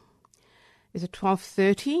Monday. It's at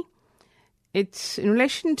 12:30. It's in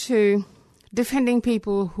relation to defending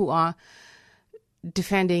people who are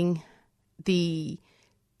defending the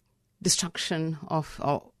destruction of,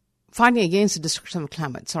 or fighting against the destruction of the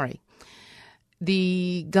climate,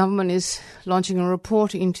 The government is launching a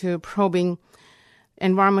report into probing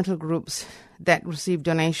environmental groups that receive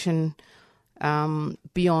donation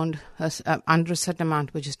beyond under a certain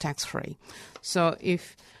amount, which is tax-free. So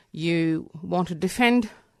if you want to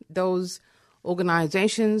defend those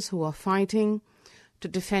organizations who are fighting to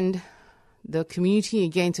defend the community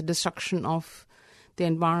against the destruction of the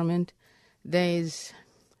environment, there is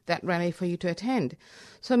that rally for you to attend.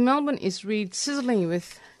 So Melbourne is really sizzling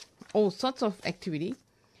with all sorts of activity.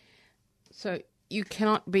 So you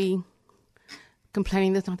cannot be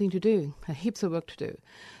complaining there's nothing to do. There are heaps of work to do.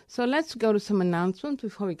 So let's go to some announcements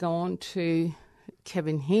before we go on to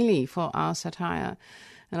Kevin Healy for our satire.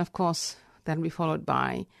 And of course, that'll be followed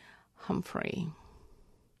by Humphrey.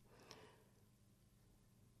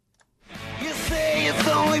 You say it's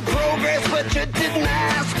only progress, but you didn't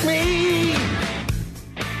ask me.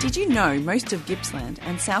 Did you know most of Gippsland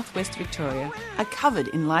and southwest Victoria are covered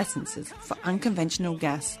in licences for unconventional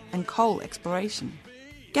gas and coal exploration?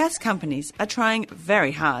 Gas companies are trying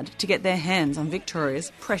very hard to get their hands on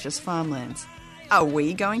Victoria's precious farmlands. Are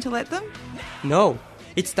we going to let them? No,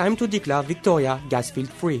 it's time to declare Victoria gas field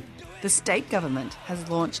free. The state government has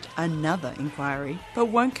launched another inquiry but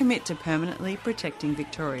won't commit to permanently protecting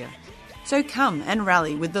Victoria. So come and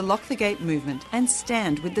rally with the Lock the Gate movement and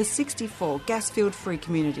stand with the 64 gas-field-free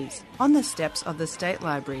communities on the steps of the State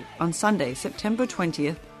Library on Sunday, September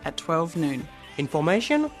 20th at 12 noon.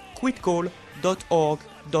 Information, quitcall.org.au.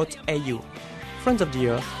 Friends of the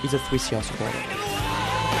Earth is a 3CR supporter.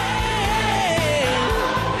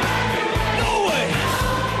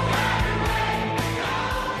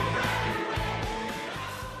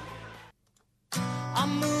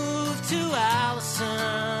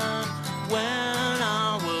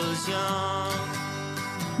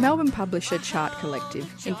 Melbourne publisher Chart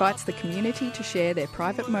Collective invites the community to share their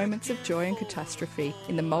private moments of joy and catastrophe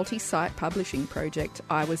in the multi-site publishing project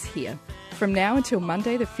I Was Here. From now until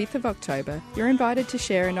Monday the 5th of October, you're invited to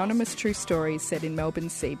share anonymous true stories set in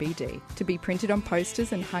Melbourne's CBD, to be printed on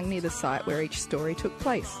posters and hung near the site where each story took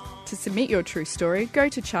place. To submit your true story, go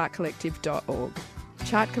to chartcollective.org.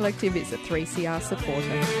 Chart Collective is a 3CR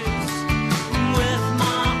supporter.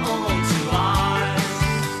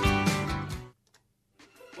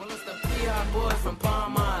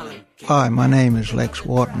 Hi, my name is Lex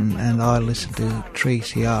Wharton and I listen to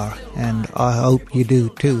 3CR and I hope you do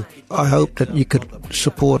too. I hope that you could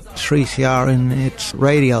support 3CR in its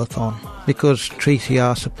radiothon because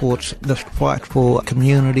 3CR supports the fight for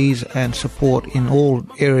communities and support in all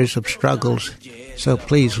areas of struggles. So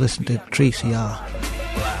please listen to 3CR.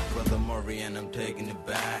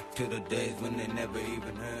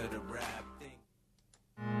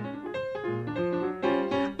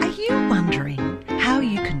 Are you wondering how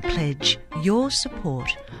you can pledge your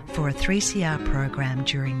support for a 3CR program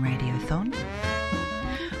during Radiothon?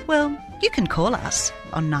 Well, you can call us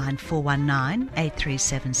on 9419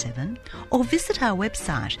 8377 or visit our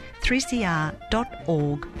website 3cr.org.au.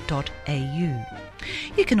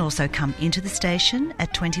 You can also come into the station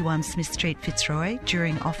at 21 Smith Street, Fitzroy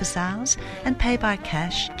during office hours and pay by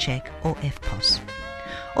cash, cheque or EFTPOS.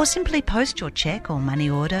 Or simply post your cheque or money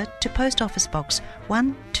order to Post Office Box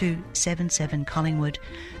 1277 Collingwood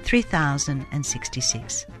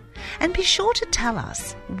 3066. And be sure to tell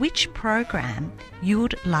us which program you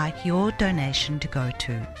would like your donation to go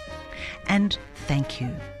to. And thank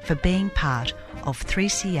you for being part of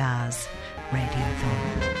 3CR's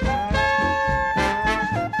Radiothon.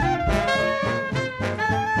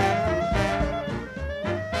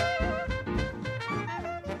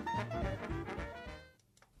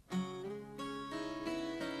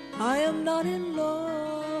 I am not in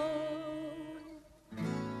love,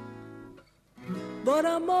 but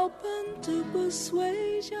I'm open to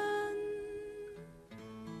persuasion,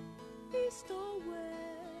 east or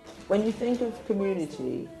west. When you think of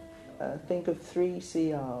community, think of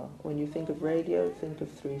 3CR. When you think of radio, think of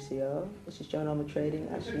 3CR. This is Joan Armour Trading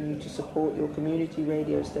asking you to support your community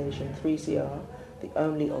radio station, 3CR, the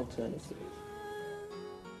only alternative.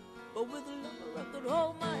 But with a love I could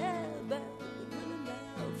hold my head back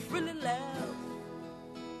and really laugh.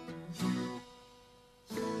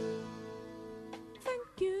 Thank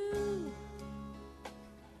you.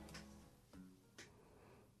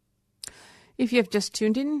 If you have just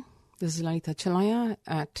tuned in, this is Lalita Chalaya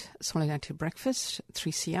at Solidarity Breakfast,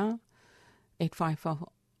 3CR,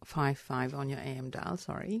 85455 on your AM dial,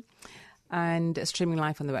 and streaming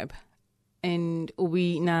live on the web. And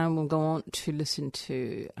we now will go on to listen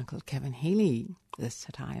to Uncle Kevin Healy, the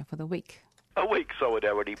satire for the week. A weak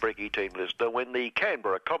solidarity Brekkie team listener when the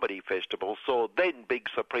Canberra Comedy Festival saw then Big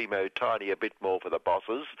Supremo Tiny a bit more for the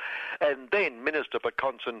bosses, and then Minister for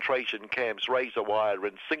Concentration Camps Razor Wire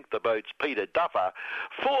and Sink the Boats Peter Duffer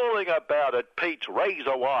falling about at Pete's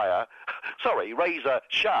Razor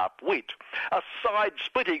Sharp Wit, a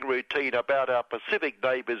side-splitting routine about our Pacific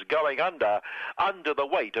neighbours going under the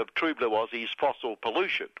weight of True Blue Aussie's fossil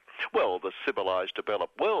pollution. Well, the civilised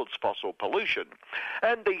developed world's fossil pollution.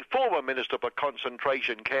 And the former Minister for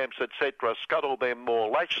Concentration Camps, etc., scuttled them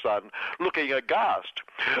more lash son, looking aghast.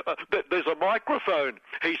 There's a microphone.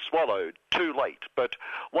 He swallowed, too late. But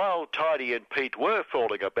while Tiny and Pete were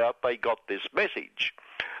falling about, they got this message.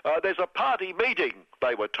 There's a party meeting,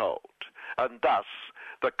 they were told. And thus,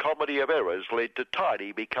 the comedy of errors led to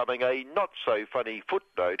Tiny becoming a not-so-funny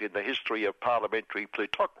footnote in the history of parliamentary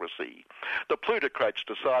plutocracy. The plutocrats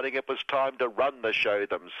deciding it was time to run the show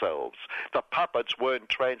themselves. The puppets weren't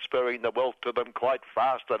transferring the wealth to them quite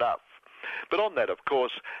fast enough. But on that, of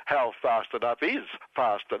course, how fast enough is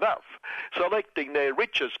fast enough? Selecting their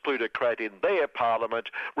richest plutocrat in their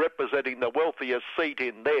parliament, representing the wealthiest seat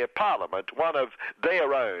in their parliament, one of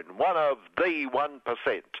their own, one of the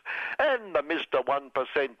 1%. And the Mr.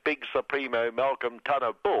 1% Big Supremo Malcolm Ton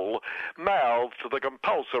of Bull mouthed the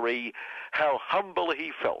compulsory how humble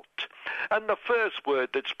he felt. And the first word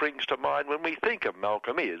that springs to mind when we think of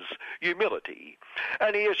Malcolm is humility.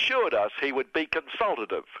 And he assured us he would be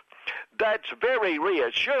consultative. That's very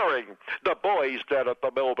reassuring, the boys down at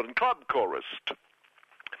the Melbourne Club chorused.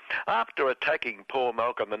 After attacking poor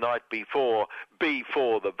Malcolm the night before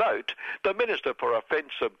the vote, the Minister for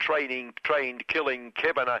Offensive Training, Trained Killing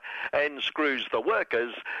Kevin and Screws the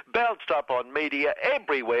Workers bounced up on media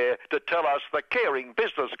everywhere to tell us the caring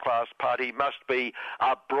business class party must be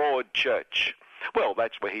a broad church. Well,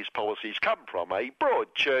 that's where his policies come from, a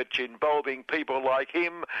broad church involving people like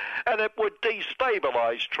him, and it would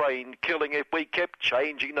destabilise Trained Killing if we kept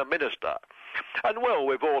changing the minister. And well,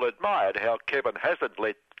 we've all admired how Kevin hasn't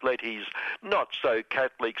let his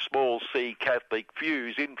not-so-Catholic small c Catholic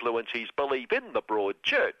views influence his belief in the broad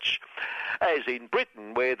church. As in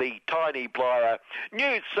Britain, where the tiny Blyer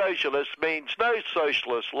New Socialist means no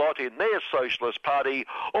socialist lot in their socialist party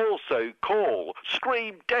also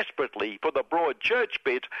scream desperately for the broad church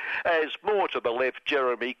bit as more to the left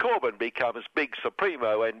Jeremy Corbyn becomes Big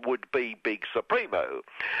Supremo and would be Big Supremo.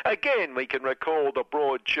 Again, we can recall the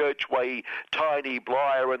broad church way Tiny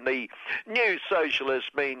Blyer and the New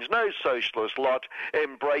Socialist means no socialist lot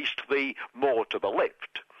embraced the more to the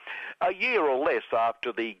left. A year or less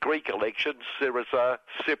after the Greek elections, Syriza,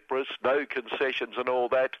 Cyprus, no concessions and all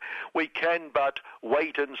that, we can but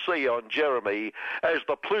wait and see on Jeremy as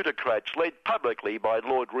the plutocrats, led publicly by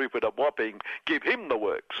Lord Rupert of Wapping, give him the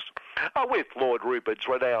works. With Lord Rupert's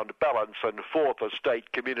renowned balance and Fourth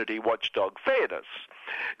Estate community watchdog fairness.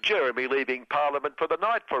 Jeremy leaving Parliament for the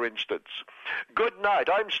night, for instance. Good night,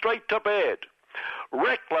 I'm straight to bed.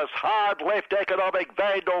 Reckless, hard-left economic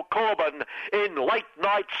vandal Corbyn in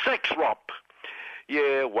late-night sex romp.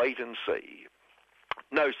 Yeah, wait and see.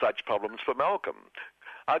 No such problems for Malcolm.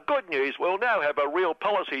 Good news, we'll now have a real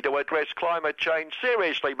policy to address climate change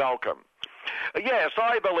seriously, Malcolm. Yes,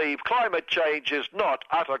 I believe climate change is not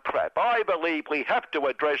utter crap. I believe we have to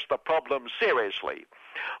address the problem seriously.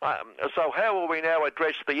 So how will we now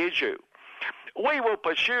address the issue? We will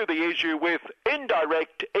pursue the issue with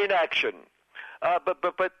indirect inaction.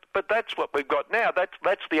 But that's what we've got now.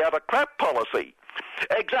 That's the utter crap policy.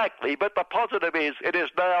 Exactly, but the positive is it is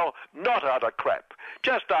now not utter crap.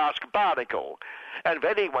 Just ask Barnacle. And if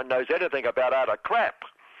anyone knows anything about utter crap,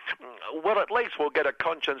 well, at least we'll get a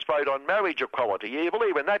conscience vote on marriage equality. You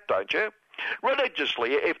believe in that, don't you?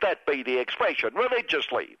 Religiously, if that be the expression,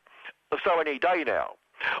 religiously. So any day now.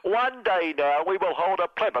 One day now we will hold a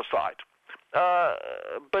plebiscite.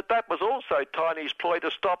 But that was also Tiny's ploy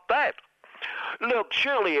to stop that. Look,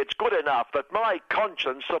 surely it's good enough that my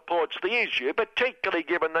conscience supports the issue, particularly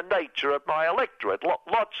given the nature of my electorate,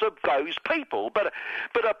 lots of those people. But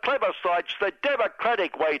a plebiscite's the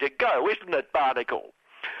democratic way to go, isn't it, Barnacle?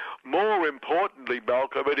 More importantly,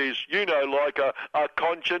 Malcolm, it is, like a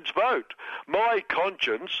conscience vote. My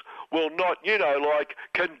conscience will not,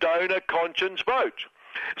 condone a conscience vote.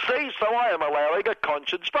 See, so I am allowing a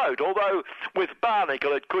conscience vote, although with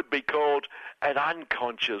Barnacle it could be called an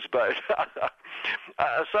unconscious vote.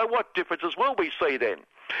 So what differences will we see then?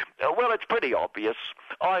 Well, it's pretty obvious.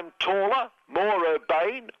 I'm taller, more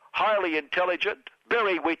urbane, highly intelligent,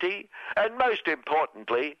 very witty, and most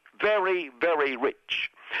importantly, very, very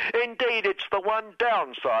rich. Indeed, it's the one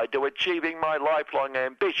downside to achieving my lifelong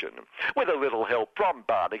ambition, with a little help from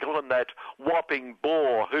Barnacle and that whopping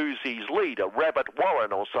bore who's his leader, Rabbit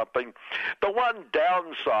Warren or something. The one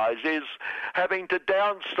downside is having to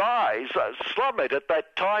downsize, slum it at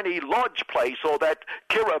that tiny lodge place or that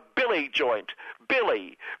Kirribilli joint.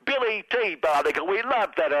 Billy T, Barnacle, we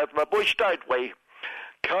love that over the bush, don't we?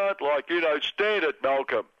 Can't, stand it,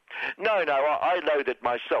 Malcolm. No, I know that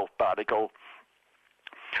myself, Barnacle.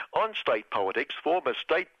 On state politics, former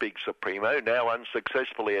state big supremo, now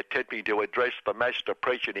unsuccessfully attempting to address the mass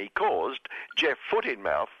depression he caused, Jeff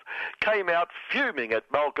Footinmouth, came out fuming at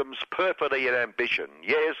Malcolm's perfidy and ambition.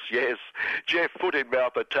 Yes, Jeff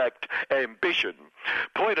Footinmouth attacked ambition.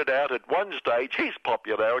 Pointed out at one stage his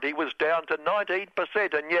popularity was down to 19%,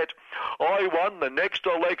 and yet I won the next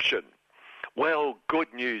election. Well,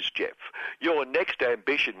 good news, Jeff. Your next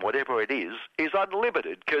ambition, whatever it is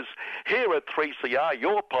unlimited, because here at 3CR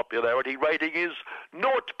your popularity rating is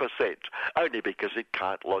 0%, only because it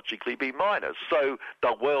can't logically be minus, so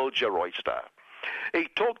the world's your oyster. He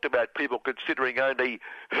talked about people considering only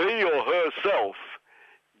he or herself.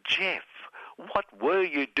 Jeff, what were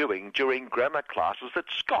you doing during grammar classes at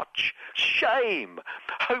Scotch? Shame!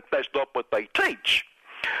 Hope that's not what they teach.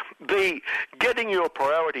 The Getting Your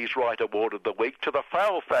Priorities Right award of the week to the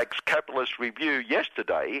Fairfax Capitalist Review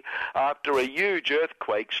yesterday after a huge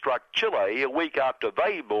earthquake struck Chile a week after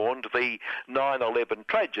they mourned the 9/11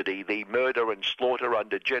 tragedy, the murder and slaughter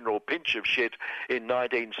under General Pinochet in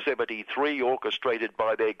 1973, orchestrated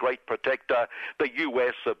by their great protector, the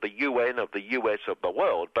US of the UN of the US of the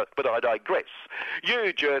world. But I digress.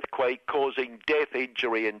 Huge earthquake causing death,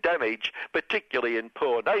 injury and damage, particularly in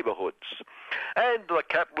poor neighbourhoods. And the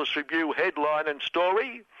Capitalist Review headline and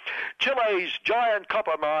story, Chile's giant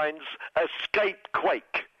copper mines escape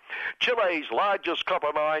quake. Chile's largest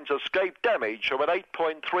copper mines escape damage from an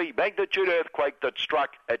 8.3 magnitude earthquake that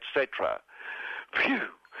struck, etc. Phew,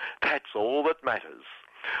 that's all that matters.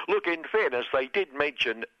 Look, in fairness, they did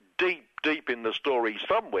mention deep in the story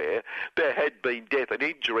somewhere there had been death and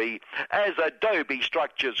injury as adobe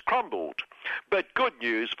structures crumbled. But good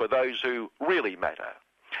news for those who really matter.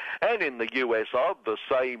 And in the US of the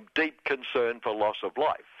same deep concern for loss of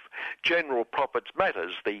life. General Profits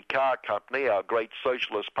Matters, the car company our great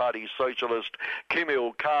Socialist Party socialist Kim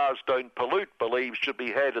Il-Cars Don't Pollute believes should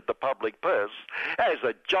be handed the public purse as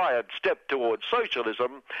a giant step towards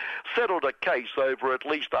socialism, settled a case over at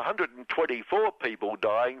least 124 people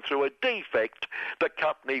dying through a defect the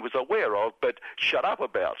company was aware of but shut up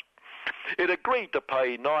about. It agreed to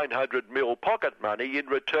pay $900 million pocket money in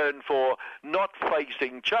return for not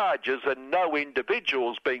facing charges and no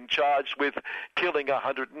individuals being charged with killing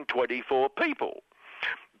 124 people.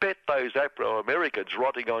 Bet those Afro-Americans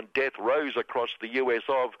rotting on death rows across the US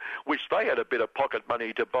of wish they had a bit of pocket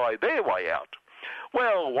money to buy their way out.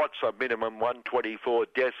 Well, what's a minimum 124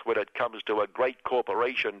 deaths when it comes to a great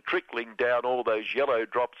corporation trickling down all those yellow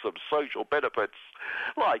drops of social benefits,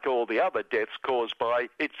 like all the other deaths caused by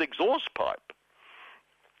its exhaust pipe?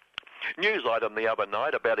 News item the other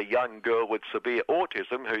night about a young girl with severe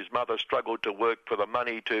autism whose mother struggled to work for the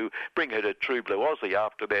money to bring her to True Blue Aussie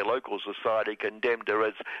after their local society condemned her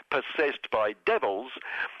as possessed by devils,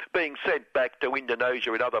 being sent back to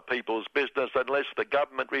Indonesia in other people's business unless the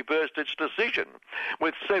government reversed its decision,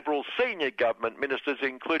 with several senior government ministers,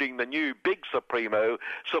 including the new big Supremo,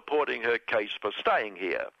 supporting her case for staying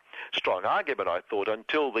here. Strong argument, I thought,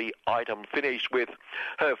 until the item finished with,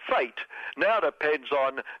 her fate now depends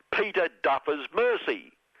on Peter Duffer's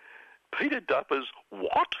mercy. Peter Duffer's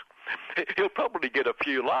what? He'll probably get a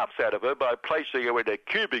few laughs out of her by placing her in a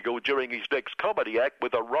cubicle during his next comedy act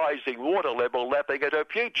with a rising water level lapping at her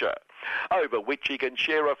future, over which he can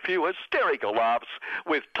share a few hysterical laughs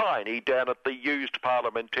with Tiny down at the Used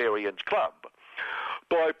Parliamentarians Club.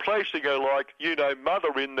 By placing her like,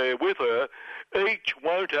 mother in there with her, each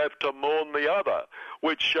won't have to mourn the other,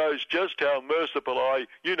 which shows just how merciful I,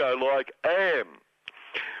 am.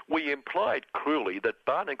 We implied cruelly that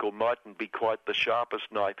Barnacle mightn't be quite the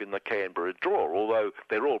sharpest knife in the Canberra drawer, although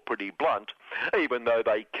they're all pretty blunt, even though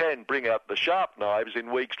they can bring out the sharp knives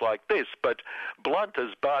in weeks like this. But blunt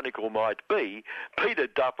as Barnacle might be, Peter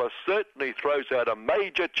Duffer certainly throws out a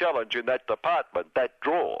major challenge in that department, that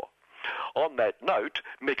drawer. On that note,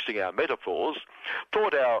 mixing our metaphors,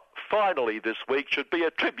 thought our finally this week should be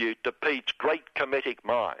a tribute to Pete's great comedic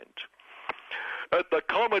mind. At the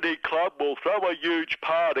Comedy Club, we'll throw a huge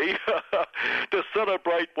party to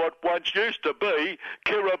celebrate what once used to be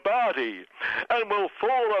Kiribati. And we'll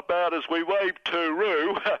fall about as we wave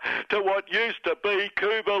Tooroo to what used to be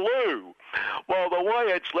Coobaloo. While the way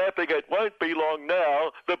it's laughing, it won't be long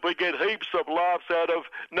now that we get heaps of laughs out of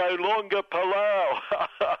no longer Palau.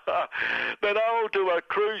 Then I'll do a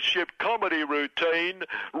cruise ship comedy routine,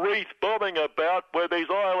 wreath bombing about where these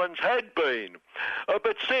islands had been.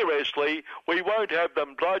 But seriously, we won't have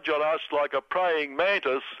them drudge on us like a praying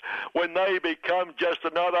mantis when they become just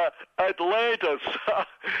another Atlantis.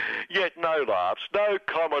 Yet no laughs, no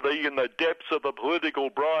comedy in the depths of the political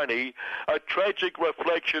briny, a tragic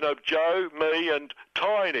reflection of Joe, me and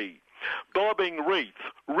Tiny. Bobbing wreath,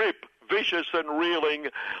 rip, vicious and reeling,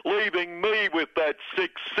 leaving me with that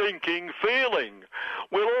sick, sinking feeling.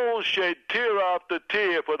 We'll all shed tear after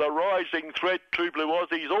tear for the rising threat True Blue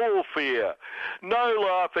Aussies all fear. No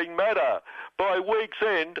laughing matter. By week's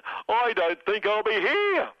end, I don't think I'll be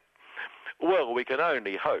here. Well, we can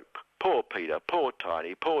only hope. Poor Peter, poor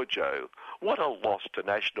Tiny, poor Joe. What a loss to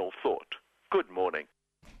national thought. Good morning.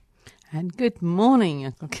 And good morning,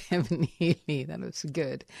 Uncle Kevin Healy. That was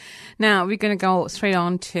good. Now, we're going to go straight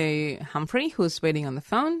on to Humphrey, who's waiting on the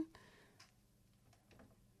phone.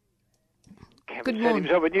 Kevin set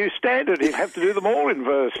himself a new standard. He'd have to do them all in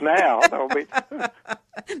verse now. That'll be...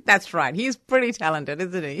 That's right. He's pretty talented,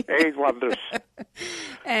 isn't he? He's wondrous.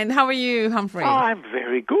 And how are you, Humphrey? I'm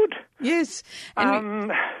very good. Yes.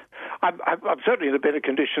 And I'm certainly in a better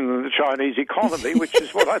condition than the Chinese economy, which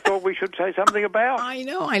is what I thought we should say something about. I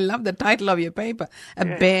know. I love the title of your paper, A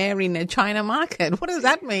Bear in a China Market. What does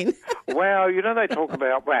that mean? Well, they talk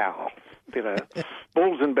about,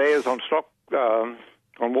 bulls and bears on stock... on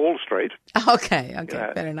Wall Street. Okay,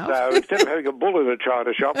 fair enough. So instead of having a bull in a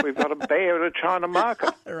China shop, we've got a bear in a China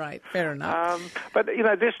market. Right, fair enough. But,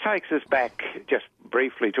 this takes us back just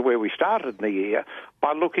briefly to where we started in the year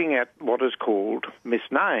by looking at what is called,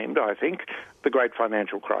 misnamed, I think, the Great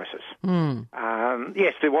Financial Crisis.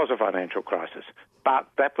 Yes, there was a financial crisis, but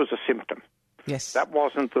that was a symptom. Yes. That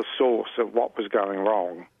wasn't the source of what was going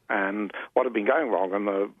wrong and what had been going wrong in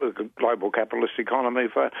the global capitalist economy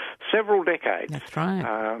for several decades. That's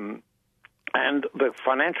right. And the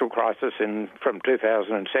financial crisis from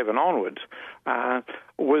 2007 onwards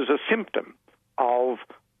was a symptom of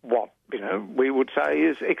what we would say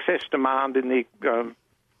is excess demand in the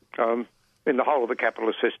whole of the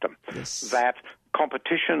capitalist system. Yes. That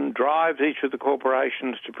competition drives each of the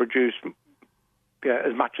corporations to produce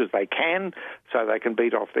as much as they can so they can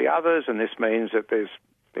beat off the others, and this means that there's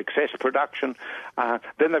excess production.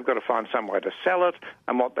 Then they've got to find some way to sell it,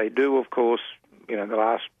 and what they do, of course, the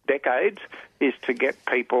last decades, is to get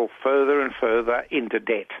people further and further into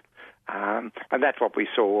debt. And that's what we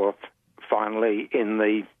saw finally in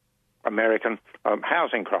the American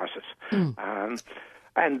housing crisis.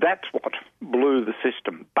 And that's what blew the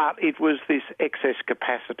system. But it was this excess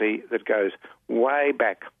capacity that goes way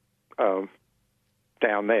back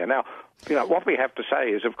down there. Now, what we have to say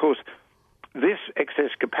is, of course, this excess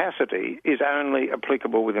capacity is only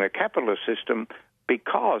applicable within a capitalist system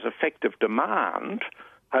because effective demand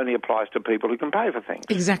only applies to people who can pay for things.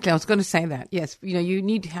 Exactly. I was going to say that. Yes. You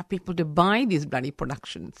need to have people to buy these bloody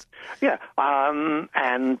productions. Yeah.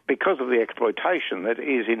 And because of the exploitation that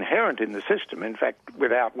is inherent in the system, in fact,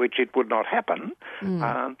 without which it would not happen,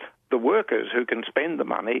 the workers who can spend the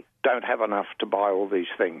money don't have enough to buy all these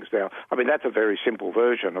things. Now, that's a very simple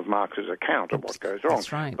version of Marx's account of what goes wrong.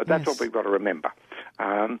 That's right. But that's what we've got to remember.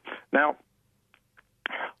 Now,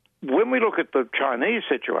 when we look at the Chinese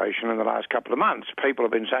situation in the last couple of months, people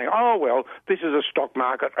have been saying, oh, well, this is a stock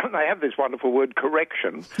market. They have this wonderful word,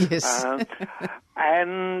 correction. Yes.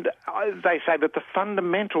 And they say that the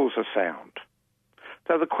fundamentals are sound.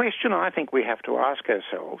 So the question I think we have to ask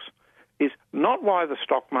ourselves is not why the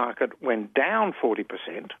stock market went down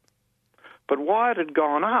 40%, but why it had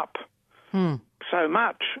gone up so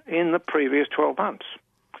much in the previous 12 months.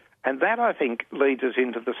 And that, I think, leads us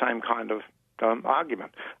into the same kind of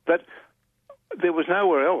argument, that there was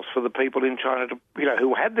nowhere else for the people in China to,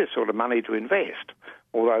 who had this sort of money to invest,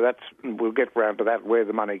 although we'll get round to that, where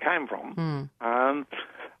the money came from,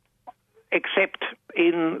 except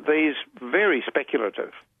in these very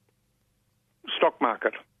speculative stock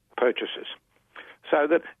market purchases. So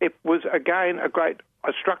that it was, again,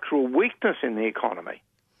 a structural weakness in the economy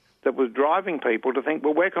that was driving people to think,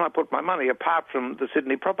 well, where can I put my money apart from the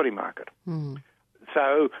Sydney property market?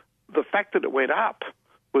 So the fact that it went up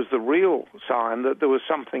was the real sign that there was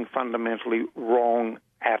something fundamentally wrong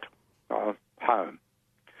at home.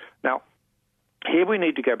 Now, here we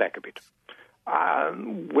need to go back a bit.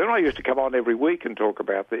 When I used to come on every week and talk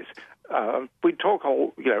about this, we'd talk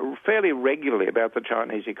fairly regularly about the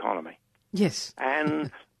Chinese economy. Yes.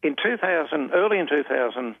 And early in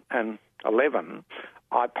 2011,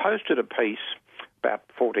 I posted a piece, about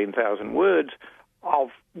 14,000 words, of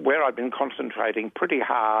where I'd been concentrating pretty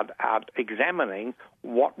hard at examining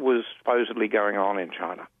what was supposedly going on in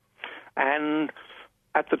China. And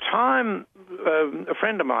at the time, a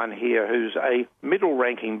friend of mine here, who's a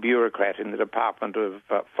middle-ranking bureaucrat in the Department of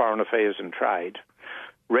Foreign Affairs and Trade,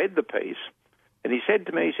 read the piece, and he said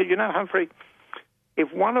to me, Humphrey,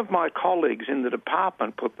 if one of my colleagues in the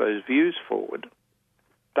department put those views forward,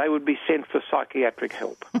 they would be sent for psychiatric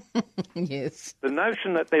help. Yes. The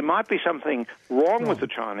notion that there might be something wrong with the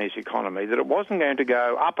Chinese economy, that it wasn't going to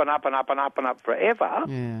go up and up and up and up and up forever,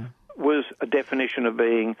 was a definition of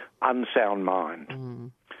being unsound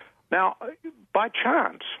mind. Now, by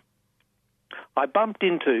chance, I bumped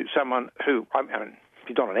into someone who,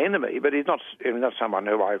 he's not an enemy, but he's not someone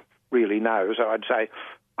who I really know, so I'd say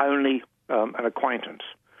only an acquaintance,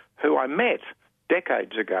 who I met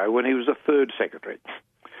decades ago when he was the third secretary.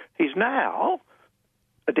 He's now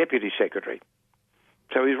a deputy secretary,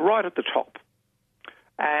 so he's right at the top.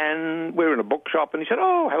 And we're in a bookshop, and he said,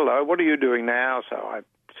 "Oh, hello, what are you doing now?" So I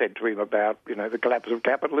said to him about, the collapse of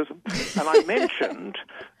capitalism, and I mentioned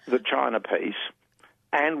the China piece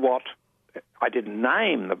and what I didn't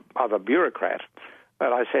name the other bureaucrat,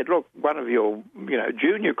 but I said, "Look, one of your,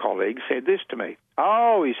 junior colleagues said this to me."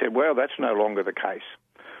 "Oh," he said, "well, that's no longer the case."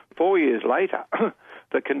 4 years later,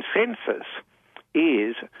 the consensus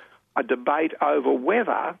is a debate over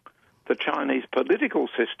whether the Chinese political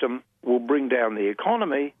system will bring down the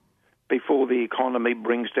economy before the economy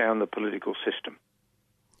brings down the political system.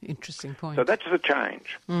 Interesting point. So that's the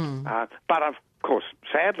change. But, of course,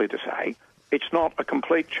 sadly to say, it's not a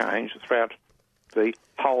complete change throughout the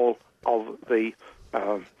whole of the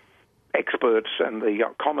experts and the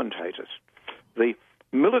commentators. The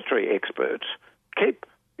military experts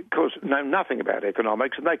know nothing about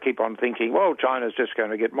economics, and they keep on thinking, well, China's just going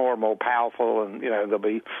to get more and more powerful, and there'll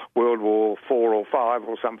be World War IV or V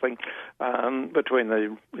or something between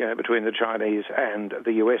the Chinese and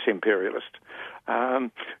the US imperialists.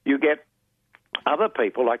 You get other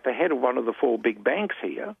people, like the head of one of the four big banks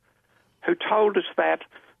here, who told us that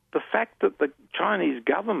the fact that the Chinese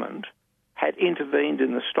government had intervened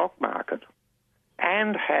in the stock market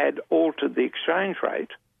and had altered the exchange rate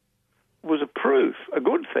was a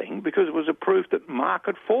good thing, because it was a proof that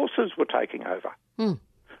market forces were taking over.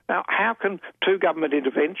 Now, how can two government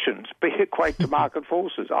interventions equate to market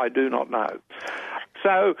forces? I do not know.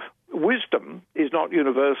 So wisdom is not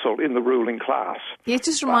universal in the ruling class. Yeah, it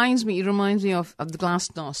just reminds me of the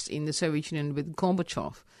glasnost in the Soviet Union with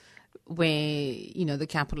Gorbachev, where, the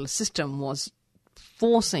capitalist system was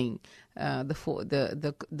forcing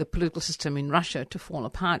the political system in Russia to fall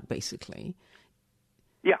apart, basically.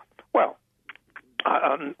 Yeah,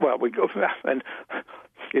 and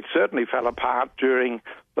it certainly fell apart during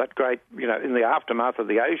that great, in the aftermath of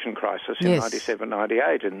the Asian crisis in 97,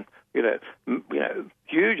 98, and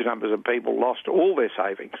huge numbers of people lost all their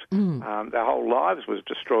savings. Their whole lives was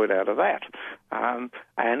destroyed out of that.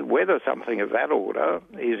 And whether something of that order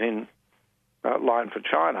is in line for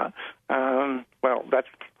China,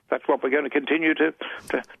 that's what we're going to continue to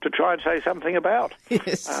try and say something about.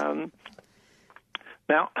 Yes.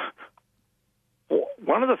 Now,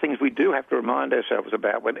 one of the things we do have to remind ourselves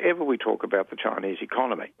about whenever we talk about the Chinese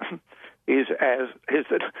economy is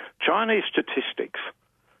that Chinese statistics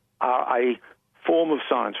are a form of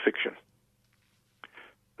science fiction.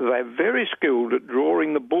 They're very skilled at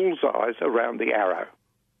drawing the bullseyes around the arrow.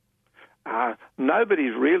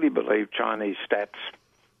 Nobody's really believed Chinese stats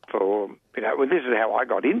for, well, this is how I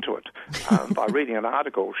got into it, by reading an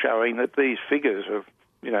article showing that these figures of,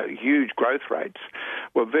 huge growth rates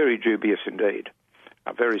were very dubious indeed.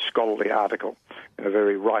 a very scholarly article in a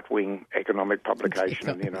very right-wing economic publication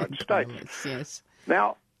in the United States. Yes.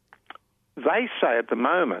 Now, they say at the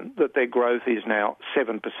moment that their growth is now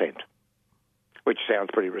 7%, which sounds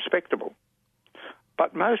pretty respectable.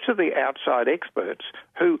 But most of the outside experts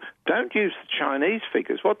who don't use the Chinese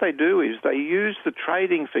figures, what they do is they use the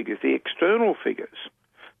trading figures, the external figures,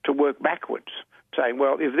 to work backwards, saying,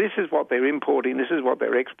 well, if this is what they're importing, this is what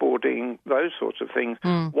they're exporting, those sorts of things,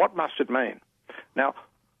 what must it mean? Now,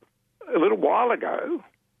 a little while ago,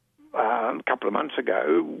 a couple of months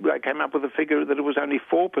ago, they came up with a figure that it was only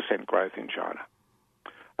 4% growth in China.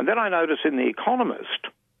 And then I noticed in The Economist,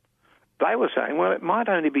 they were saying, well, it might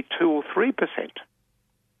only be 2 or 3%.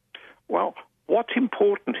 Well, what's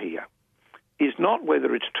important here is not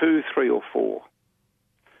whether it's 2, 3 or 4.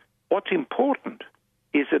 What's important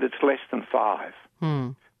is that it's less than 5.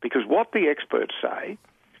 Because what the experts say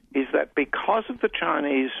is that because of the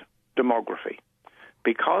Chinese demography,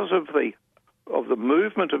 because of the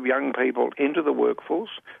movement of young people into the workforce,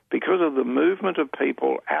 because of the movement of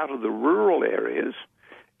people out of the rural areas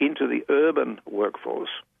into the urban workforce,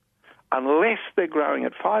 unless they're growing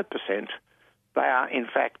at 5%, they are in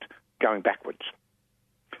fact going backwards.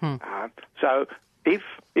 So if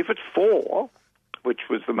it's 4, which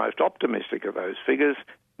was the most optimistic of those figures,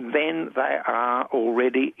 then they are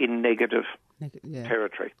already in negative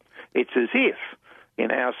territory. It's as if, in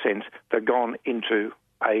our sense, they've gone into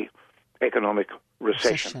a economic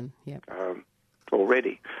recession.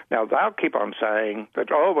 Already. Now, they'll keep on saying that,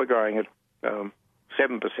 we're growing at 7%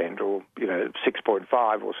 or,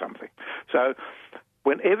 6.5 or something. So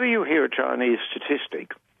whenever you hear a Chinese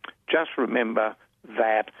statistic, just remember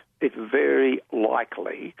that it's very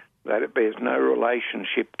likely that it bears no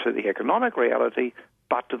relationship to the economic reality,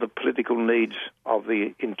 but to the political needs of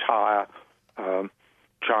the entire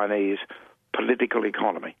Chinese political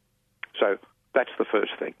economy. So that's the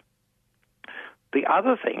first thing. The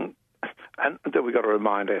other thing, and that we've got to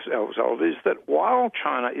remind ourselves of, is that while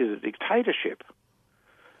China is a dictatorship,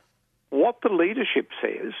 what the leadership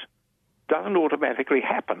says doesn't automatically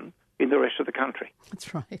happen in the rest of the country.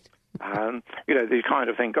 That's right. They kind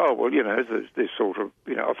of think, there's this sort of,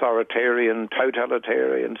 authoritarian,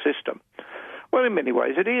 totalitarian system. Well, in many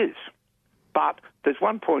ways it is. But there's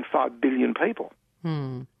 1.5 billion people.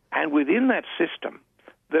 And within that system,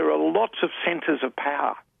 there are lots of centres of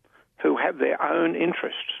power who have their own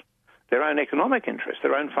interests, their own economic interests,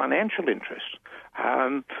 their own financial interests.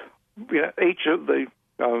 Each of the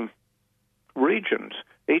regions,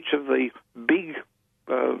 each of the big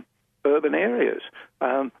urban areas,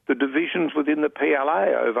 the divisions within the PLA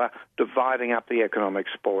over dividing up the economic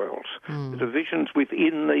spoils, the divisions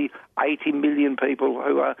within the 80 million people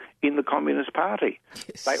who are in the Communist Party.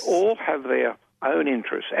 Yes. They all have their own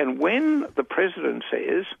interests. And when the president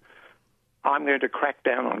says, I'm going to crack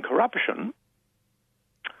down on corruption,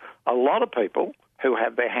 a lot of people who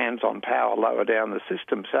have their hands on power lower down the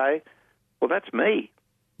system say, well, that's me.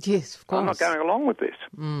 Yes, of course. I'm not going along with this.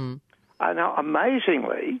 Now,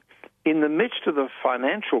 amazingly, in the midst of the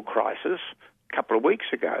financial crisis a couple of weeks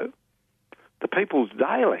ago, the People's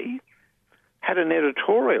Daily had an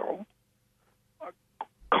editorial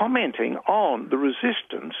commenting on the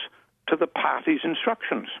resistance to the party's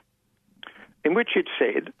instructions, in which it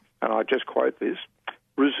said, and I just quote this,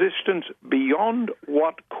 resistance beyond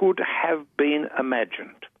what could have been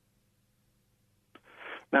imagined.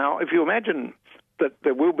 Now, if you imagine that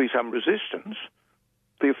there will be some resistance,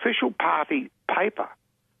 the official party paper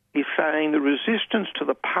is saying the resistance to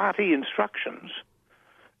the party instructions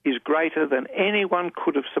is greater than anyone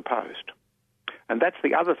could have supposed. And that's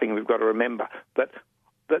the other thing we've got to remember, that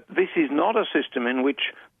this is not a system in which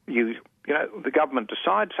the government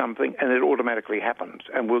decides something and it automatically happens.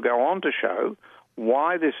 And we'll go on to show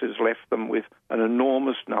why this has left them with an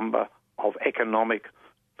enormous number of economic,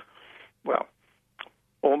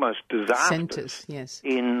 almost disasters. Centres, yes.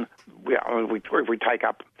 If we take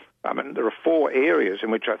up, there are 4 areas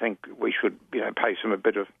in which I think we should, pay a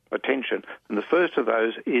bit of attention. And the first of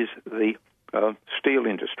those is the steel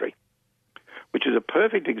industry, which is a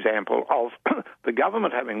perfect example of the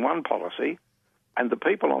government having one policy and the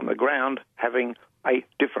people on the ground having a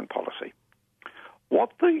different policy.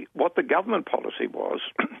 What the government policy was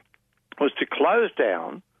to close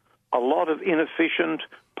down a lot of inefficient,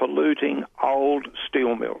 polluting old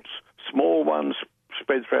steel mills, small ones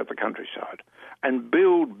spread throughout the countryside, and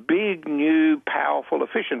build big, new, powerful,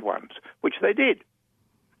 efficient ones, which they did.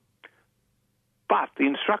 But the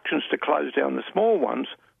instructions to close down the small ones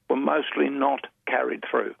were mostly not carried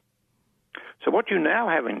through. So what you now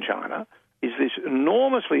have in China is this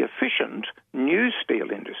enormously efficient new steel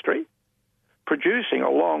industry producing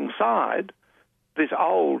alongside this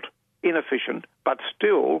old, inefficient, but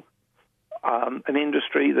still an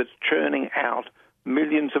industry that's churning out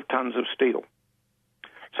millions of tons of steel.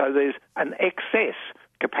 So there's an excess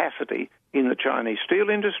capacity in the Chinese steel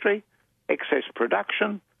industry, excess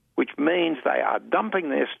production, which means they are dumping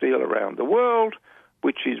their steel around the world,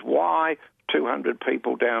 which is why 200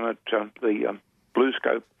 people down at the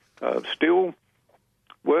BlueScope Steel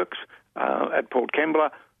Works at Port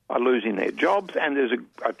Kembla are losing their jobs, and there's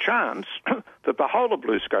a chance that the whole of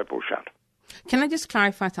BlueScope will shut. Can I just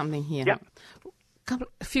clarify something here? Yeah.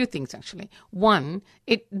 A few things, actually. One,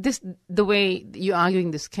 the way you're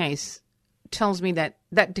arguing this case tells me that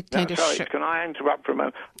dictatorship... No, sorry, can I interrupt for a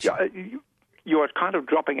moment? You are kind of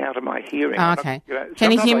dropping out of my hearing. Okay.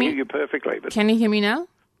 Can you hear me? I hear you perfectly. But can you hear me now?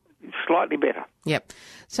 Slightly better. Yep.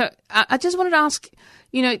 So I just wanted to ask,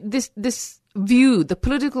 this view, the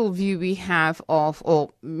political view we have of,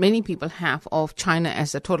 or many people have, of China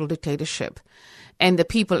as a total dictatorship, and the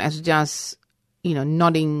people as just,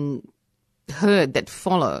 nodding herd that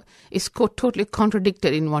follow, is totally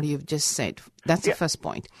contradicted in what you've just said. That's the first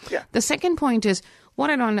point. Yeah. The second point is, what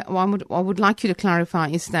I would like you to clarify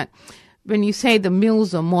is that when you say the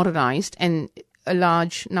mills are modernized and a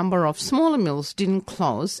large number of smaller mills didn't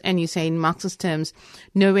close, and you say in Marxist terms,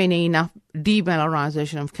 nowhere near enough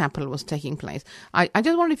devalorization of capital was taking place. I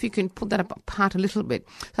just wonder if you can put that apart a little bit.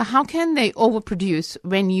 So how can they overproduce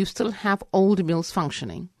when you still have old mills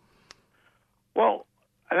functioning? Well,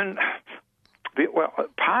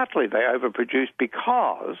 partly they overproduced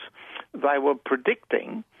because they were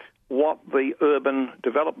predicting what the urban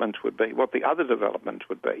development would be, what the other development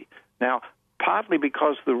would be. Now, partly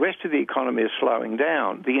because the rest of the economy is slowing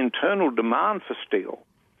down, the internal demand for steel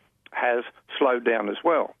has slowed down as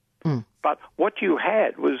well. But what you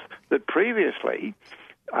had was that previously,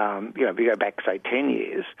 if you go back, say, 10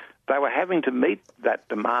 years, they were having to meet that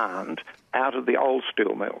demand out of the old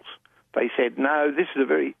steel mills. They said, no, this is a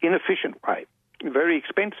very inefficient way, very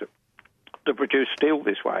expensive to produce steel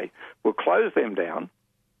this way. We'll close them down,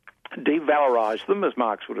 devalorize them, as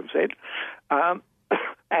Marx would have said,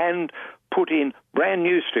 and put in brand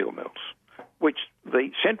new steel mills, which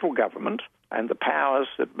the central government and the powers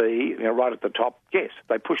that be, right at the top, yes,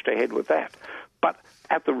 they pushed ahead with that. But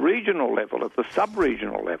at the regional level, at the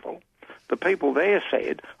sub-regional level, the people there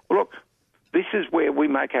said, well, look, this is where we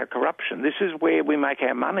make our corruption. This is where we make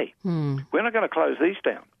our money. We're not going to close these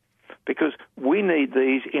down because we need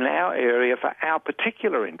these in our area for our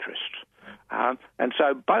particular interests. And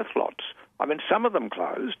so both lots, some of them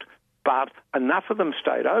closed, but enough of them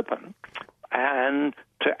stayed open, and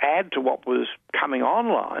to add to what was coming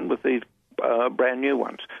online with these brand new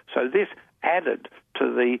ones. So this added to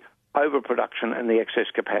the overproduction and the excess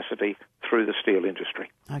capacity through the steel industry.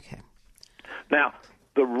 Okay. Now,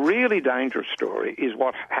 the really dangerous story is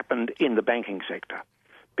what happened in the banking sector,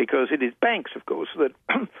 because it is banks, of course, that,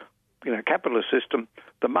 capitalist system,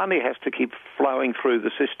 the money has to keep flowing through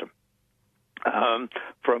the system.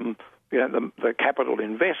 From the capital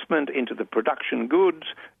investment into the production goods,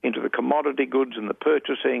 into the commodity goods and the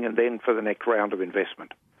purchasing, and then for the next round of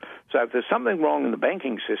investment. So if there's something wrong in the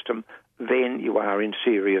banking system, then you are in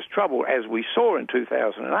serious trouble, as we saw in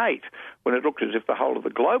 2008, when it looked as if the whole of the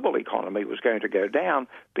global economy was going to go down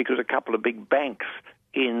because a couple of big banks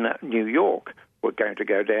in New York were going to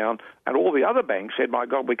go down, and all the other banks said, my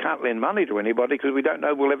God, we can't lend money to anybody because we don't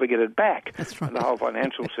know we'll ever get it back. That's right. And the whole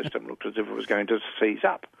financial system looked as if it was going to seize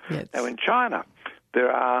up. Yes. Now, in China,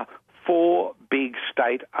 there are 4 big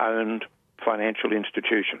state-owned financial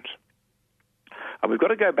institutions. And we've got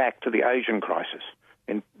to go back to the Asian crisis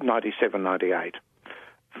in 97, 98.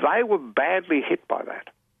 They were badly hit by that.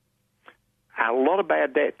 A lot of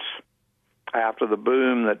bad debts after the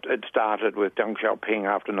boom that had started with Deng Xiaoping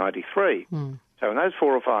after 93. So in those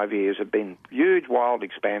 4 or 5 years have been huge, wild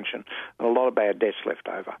expansion and a lot of bad debts left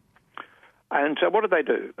over. And so what did they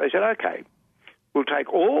do? They said, okay, we'll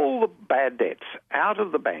take all the bad debts out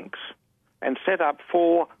of the banks and set up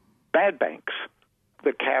 4 bad banks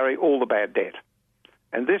that carry all the bad debt.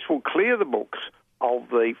 And this will clear the books of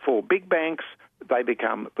the 4 big banks. They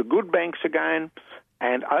become the good banks again.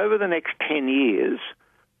 And over the next 10 years,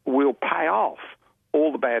 we'll pay off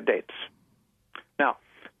all the bad debts. Now,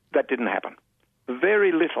 that didn't happen.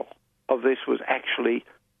 Very little of this was actually,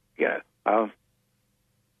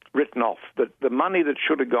 written off. The money that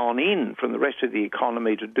should have gone in from the rest of the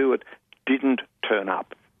economy to do it didn't turn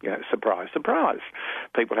up. Surprise, surprise.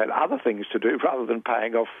 People had other things to do rather than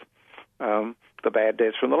paying off the bad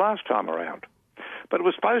debts from the last time around. But it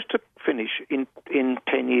was supposed to finish in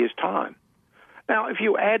 10 years' time. Now, if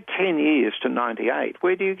you add 10 years to 98,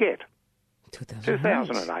 where do you get?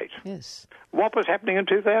 2008. Yes. What was happening in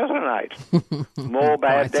 2008? More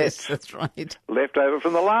bad debts. Yes, that's right. Left over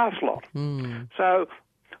from the last lot. Mm. So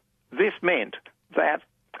this meant that,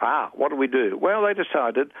 what do we do? Well, they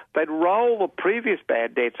decided they'd roll the previous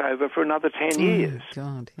bad debts over for another 10 years.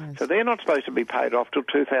 God, yes. So they're not supposed to be paid off till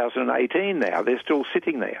 2018 now. They're still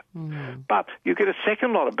sitting there. Mm. But you get a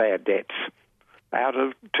second lot of bad debts out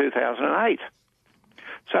of 2008.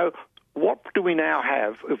 So what do we now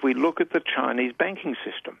have if we look at the Chinese banking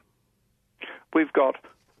system? We've got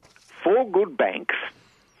 4 good banks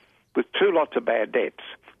with 2 lots of bad debts.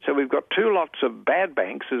 So we've got 2 lots of bad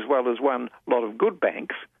banks as well as 1 lot of good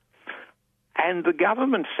banks. And the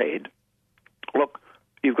government said, look,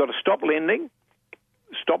 you've got to stop lending,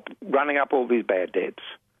 stop running up all these bad debts,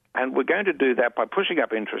 and we're going to do that by pushing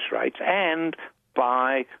up interest rates and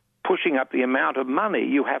by pushing up the amount of money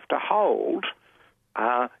you have to hold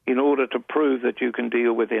in order to prove that you can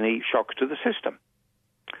deal with any shocks to the system.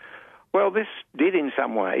 Well, this did in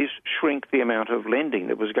some ways shrink the amount of lending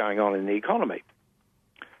that was going on in the economy.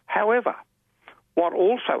 However, what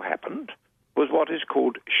also happened was what is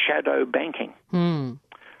called shadow banking. Mm.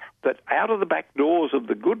 That out of the back doors of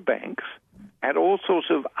the good banks and all sorts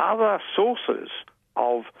of other sources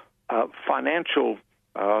of financial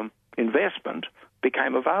investment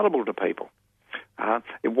became available to people.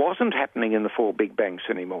 It wasn't happening in the 4 big banks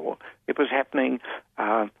anymore. It was happening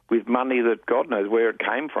with money that God knows where it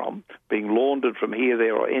came from, being laundered from here,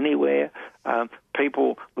 there, or anywhere,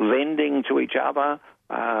 people lending to each other.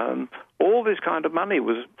 All this kind of money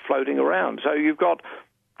was floating around. So you've got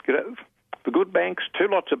the good banks, 2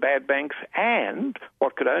 lots of bad banks, and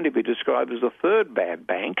what could only be described as a third bad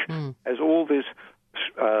bank, as all this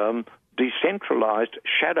decentralized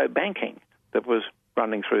shadow banking that was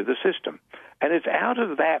running through the system. And it's out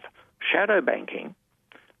of that shadow banking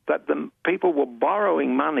that the people were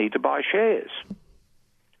borrowing money to buy shares.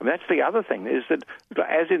 And that's the other thing, is that,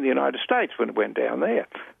 as in the United States when it went down there,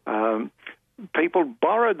 people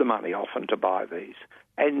borrowed the money often to buy these.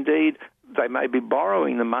 Indeed, they may be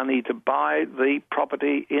borrowing the money to buy the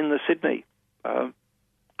property in the Sydney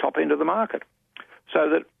top end of the market. So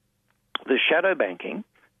that the shadow banking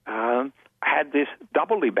had this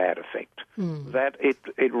doubly bad effect, that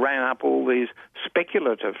it ran up all these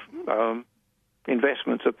speculative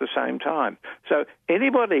investments at the same time. So any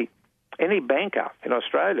banker in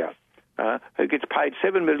Australia who gets paid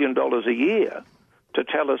 $7 million a year to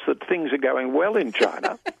tell us that things are going well in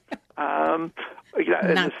China,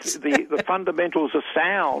 the fundamentals are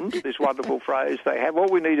sound, this wonderful phrase they have, all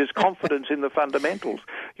we need is confidence in the fundamentals.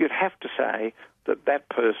 You'd have to say that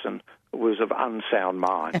person was of unsound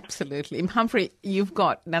mind. Absolutely. Humphrey, you've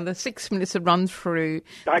got another 6 minutes to run through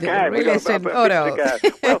the real estate auto.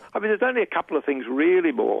 Well, I mean, there's only a couple of things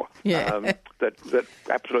really more that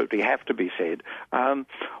absolutely have to be said.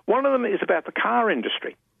 One of them is about the car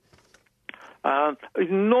industry.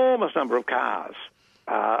 Enormous number of cars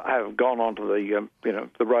have gone onto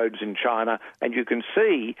the roads in China, and you can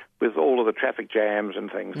see with all of the traffic jams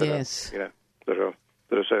and things that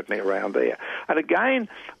are certainly around there. And again,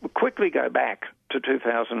 we'll quickly go back to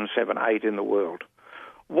 2007-8 in the world.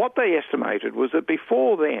 What they estimated was that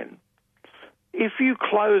before then, if you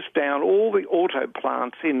closed down all the auto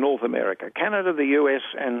plants in North America, Canada, the US,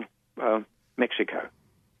 and Mexico,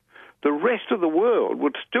 the rest of the world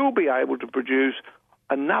would still be able to produce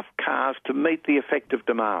enough cars to meet the effective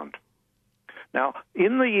demand. Now,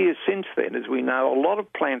 in the years since then, as we know, a lot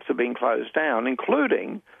of plants have been closed down,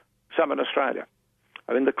 including some in Australia.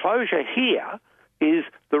 I mean, the closure here is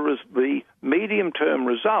the medium-term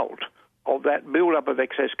result of that build-up of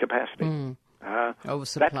excess capacity.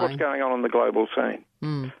 That's what's going on the global scene.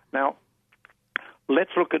 Now,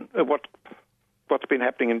 let's look at what's been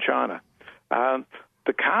happening in China.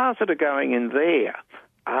 The cars that are going in there,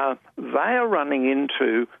 they are running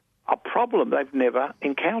into a problem they've never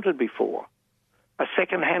encountered before, a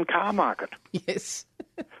second-hand car market. Yes.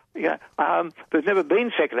 There's never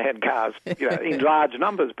been second-hand cars in large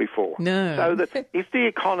numbers before. No. So that if the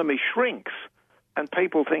economy shrinks and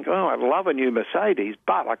people think, oh, I'd love a new Mercedes,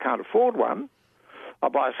 but I can't afford one, I'll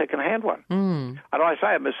buy a second-hand one. And I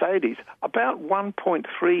say a Mercedes, about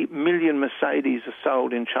 1.3 million Mercedes are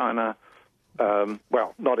sold in China,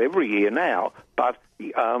 well, not every year now, but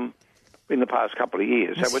in the past couple of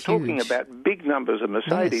years. That's so we're talking huge. about big numbers of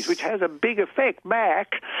Mercedes, which has a big effect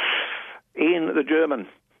back in the German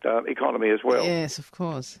economy as well. Yes, of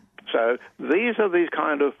course. So these are these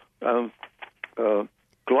kind of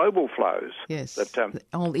global flows that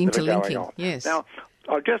all that interlinking. are going on. Yes. Now,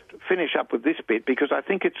 I'll just finish up with this bit because I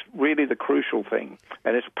think it's really the crucial thing,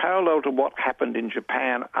 and it's parallel to what happened in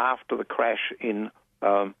Japan after the crash in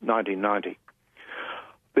 1990.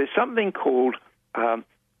 There's something called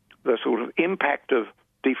the sort of impact of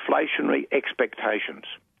deflationary expectations.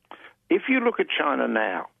 If you look at China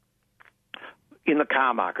now, in the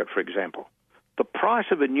car market, for example, the price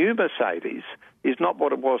of a new Mercedes is not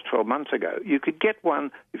what it was 12 months ago. You could get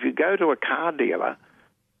one, if you go to a car dealer,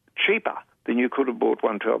 cheaper than you could have bought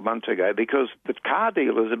one 12 months ago, because the car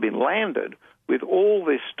dealers have been landed with all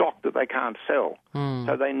this stock that they can't sell.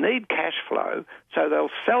 So they need cash flow, so they'll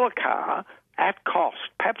sell a car at cost,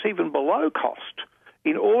 perhaps even below cost,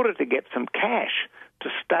 in order to get some cash to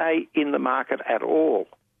stay in the market at all.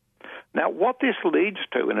 Now, what this leads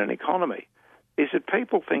to in an economy is that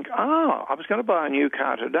people think, I was going to buy a new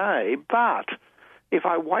car today, but if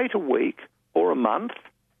I wait a week or a month,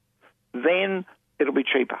 then it'll be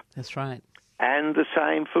cheaper. That's right. And the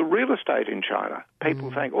same for real estate in China.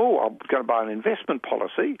 People think, I'm going to buy an investment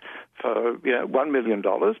policy for, $1 million,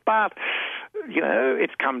 but,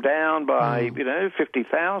 it's come down by,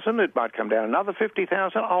 50,000. It might come down another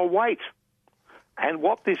 50,000. I'll wait. And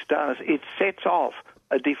what this does, it sets off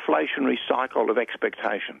a deflationary cycle of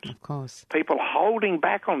expectations. Of course. People holding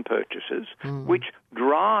back on purchases, which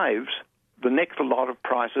drives the next lot of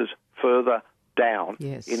prices further down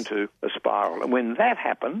into a spiral. And when that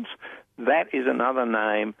happens, that is another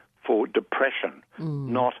name for depression,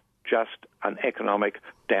 not just an economic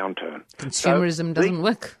downturn. Consumerism doesn't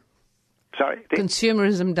work. Sorry?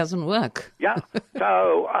 Consumerism doesn't work. Yeah.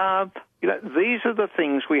 So, these are the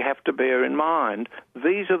things we have to bear in mind.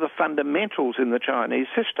 These are the fundamentals in the Chinese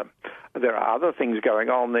system. There are other things going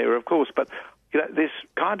on there, of course, but this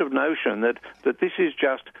kind of notion that this is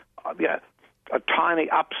just a tiny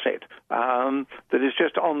upset that is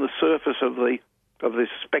just on the surface of this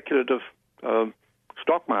speculative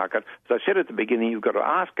stock market. As I said at the beginning, you've got to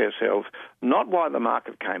ask ourselves not why the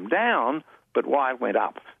market came down, but why it went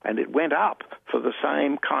up. And it went up for the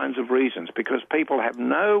same kinds of reasons, because people have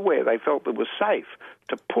nowhere they felt it was safe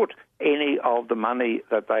to put any of the money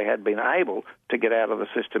that they had been able to get out of the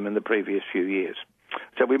system in the previous few years.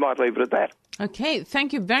 So we might leave it at that. Okay,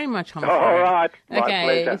 thank you very much, Humphrey. All right, my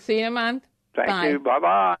pleasure. See you in a month. Thank you,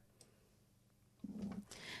 bye-bye.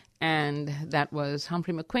 And that was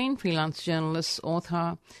Humphrey McQueen, freelance journalist,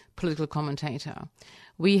 author, political commentator.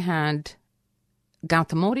 We had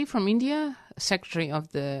Gautam Modi from India, secretary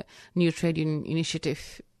of the New Trade Union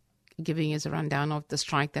Initiative, giving us a rundown of the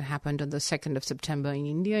strike that happened on the 2nd of September in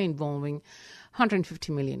India, involving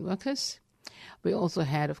 150 million workers. We also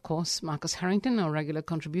had, of course, Marcus Harrington, our regular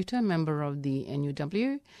contributor, member of the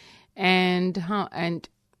NUW, and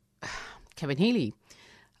Kevin Healy,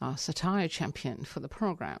 our satire champion for the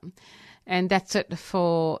program. And that's it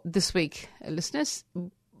for this week, listeners.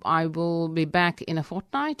 I will be back in a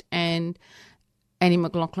fortnight, and Annie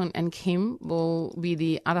McLaughlin and Kim will be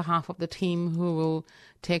the other half of the team who will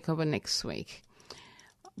take over next week.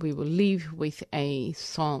 We will leave with a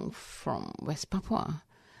song from West Papua.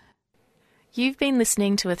 You've been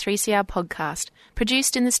listening to a 3CR podcast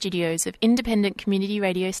produced in the studios of independent community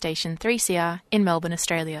radio station 3CR in Melbourne,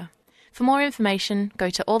 Australia. For more information, go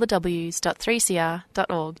to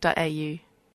allthews.3cr.org.au.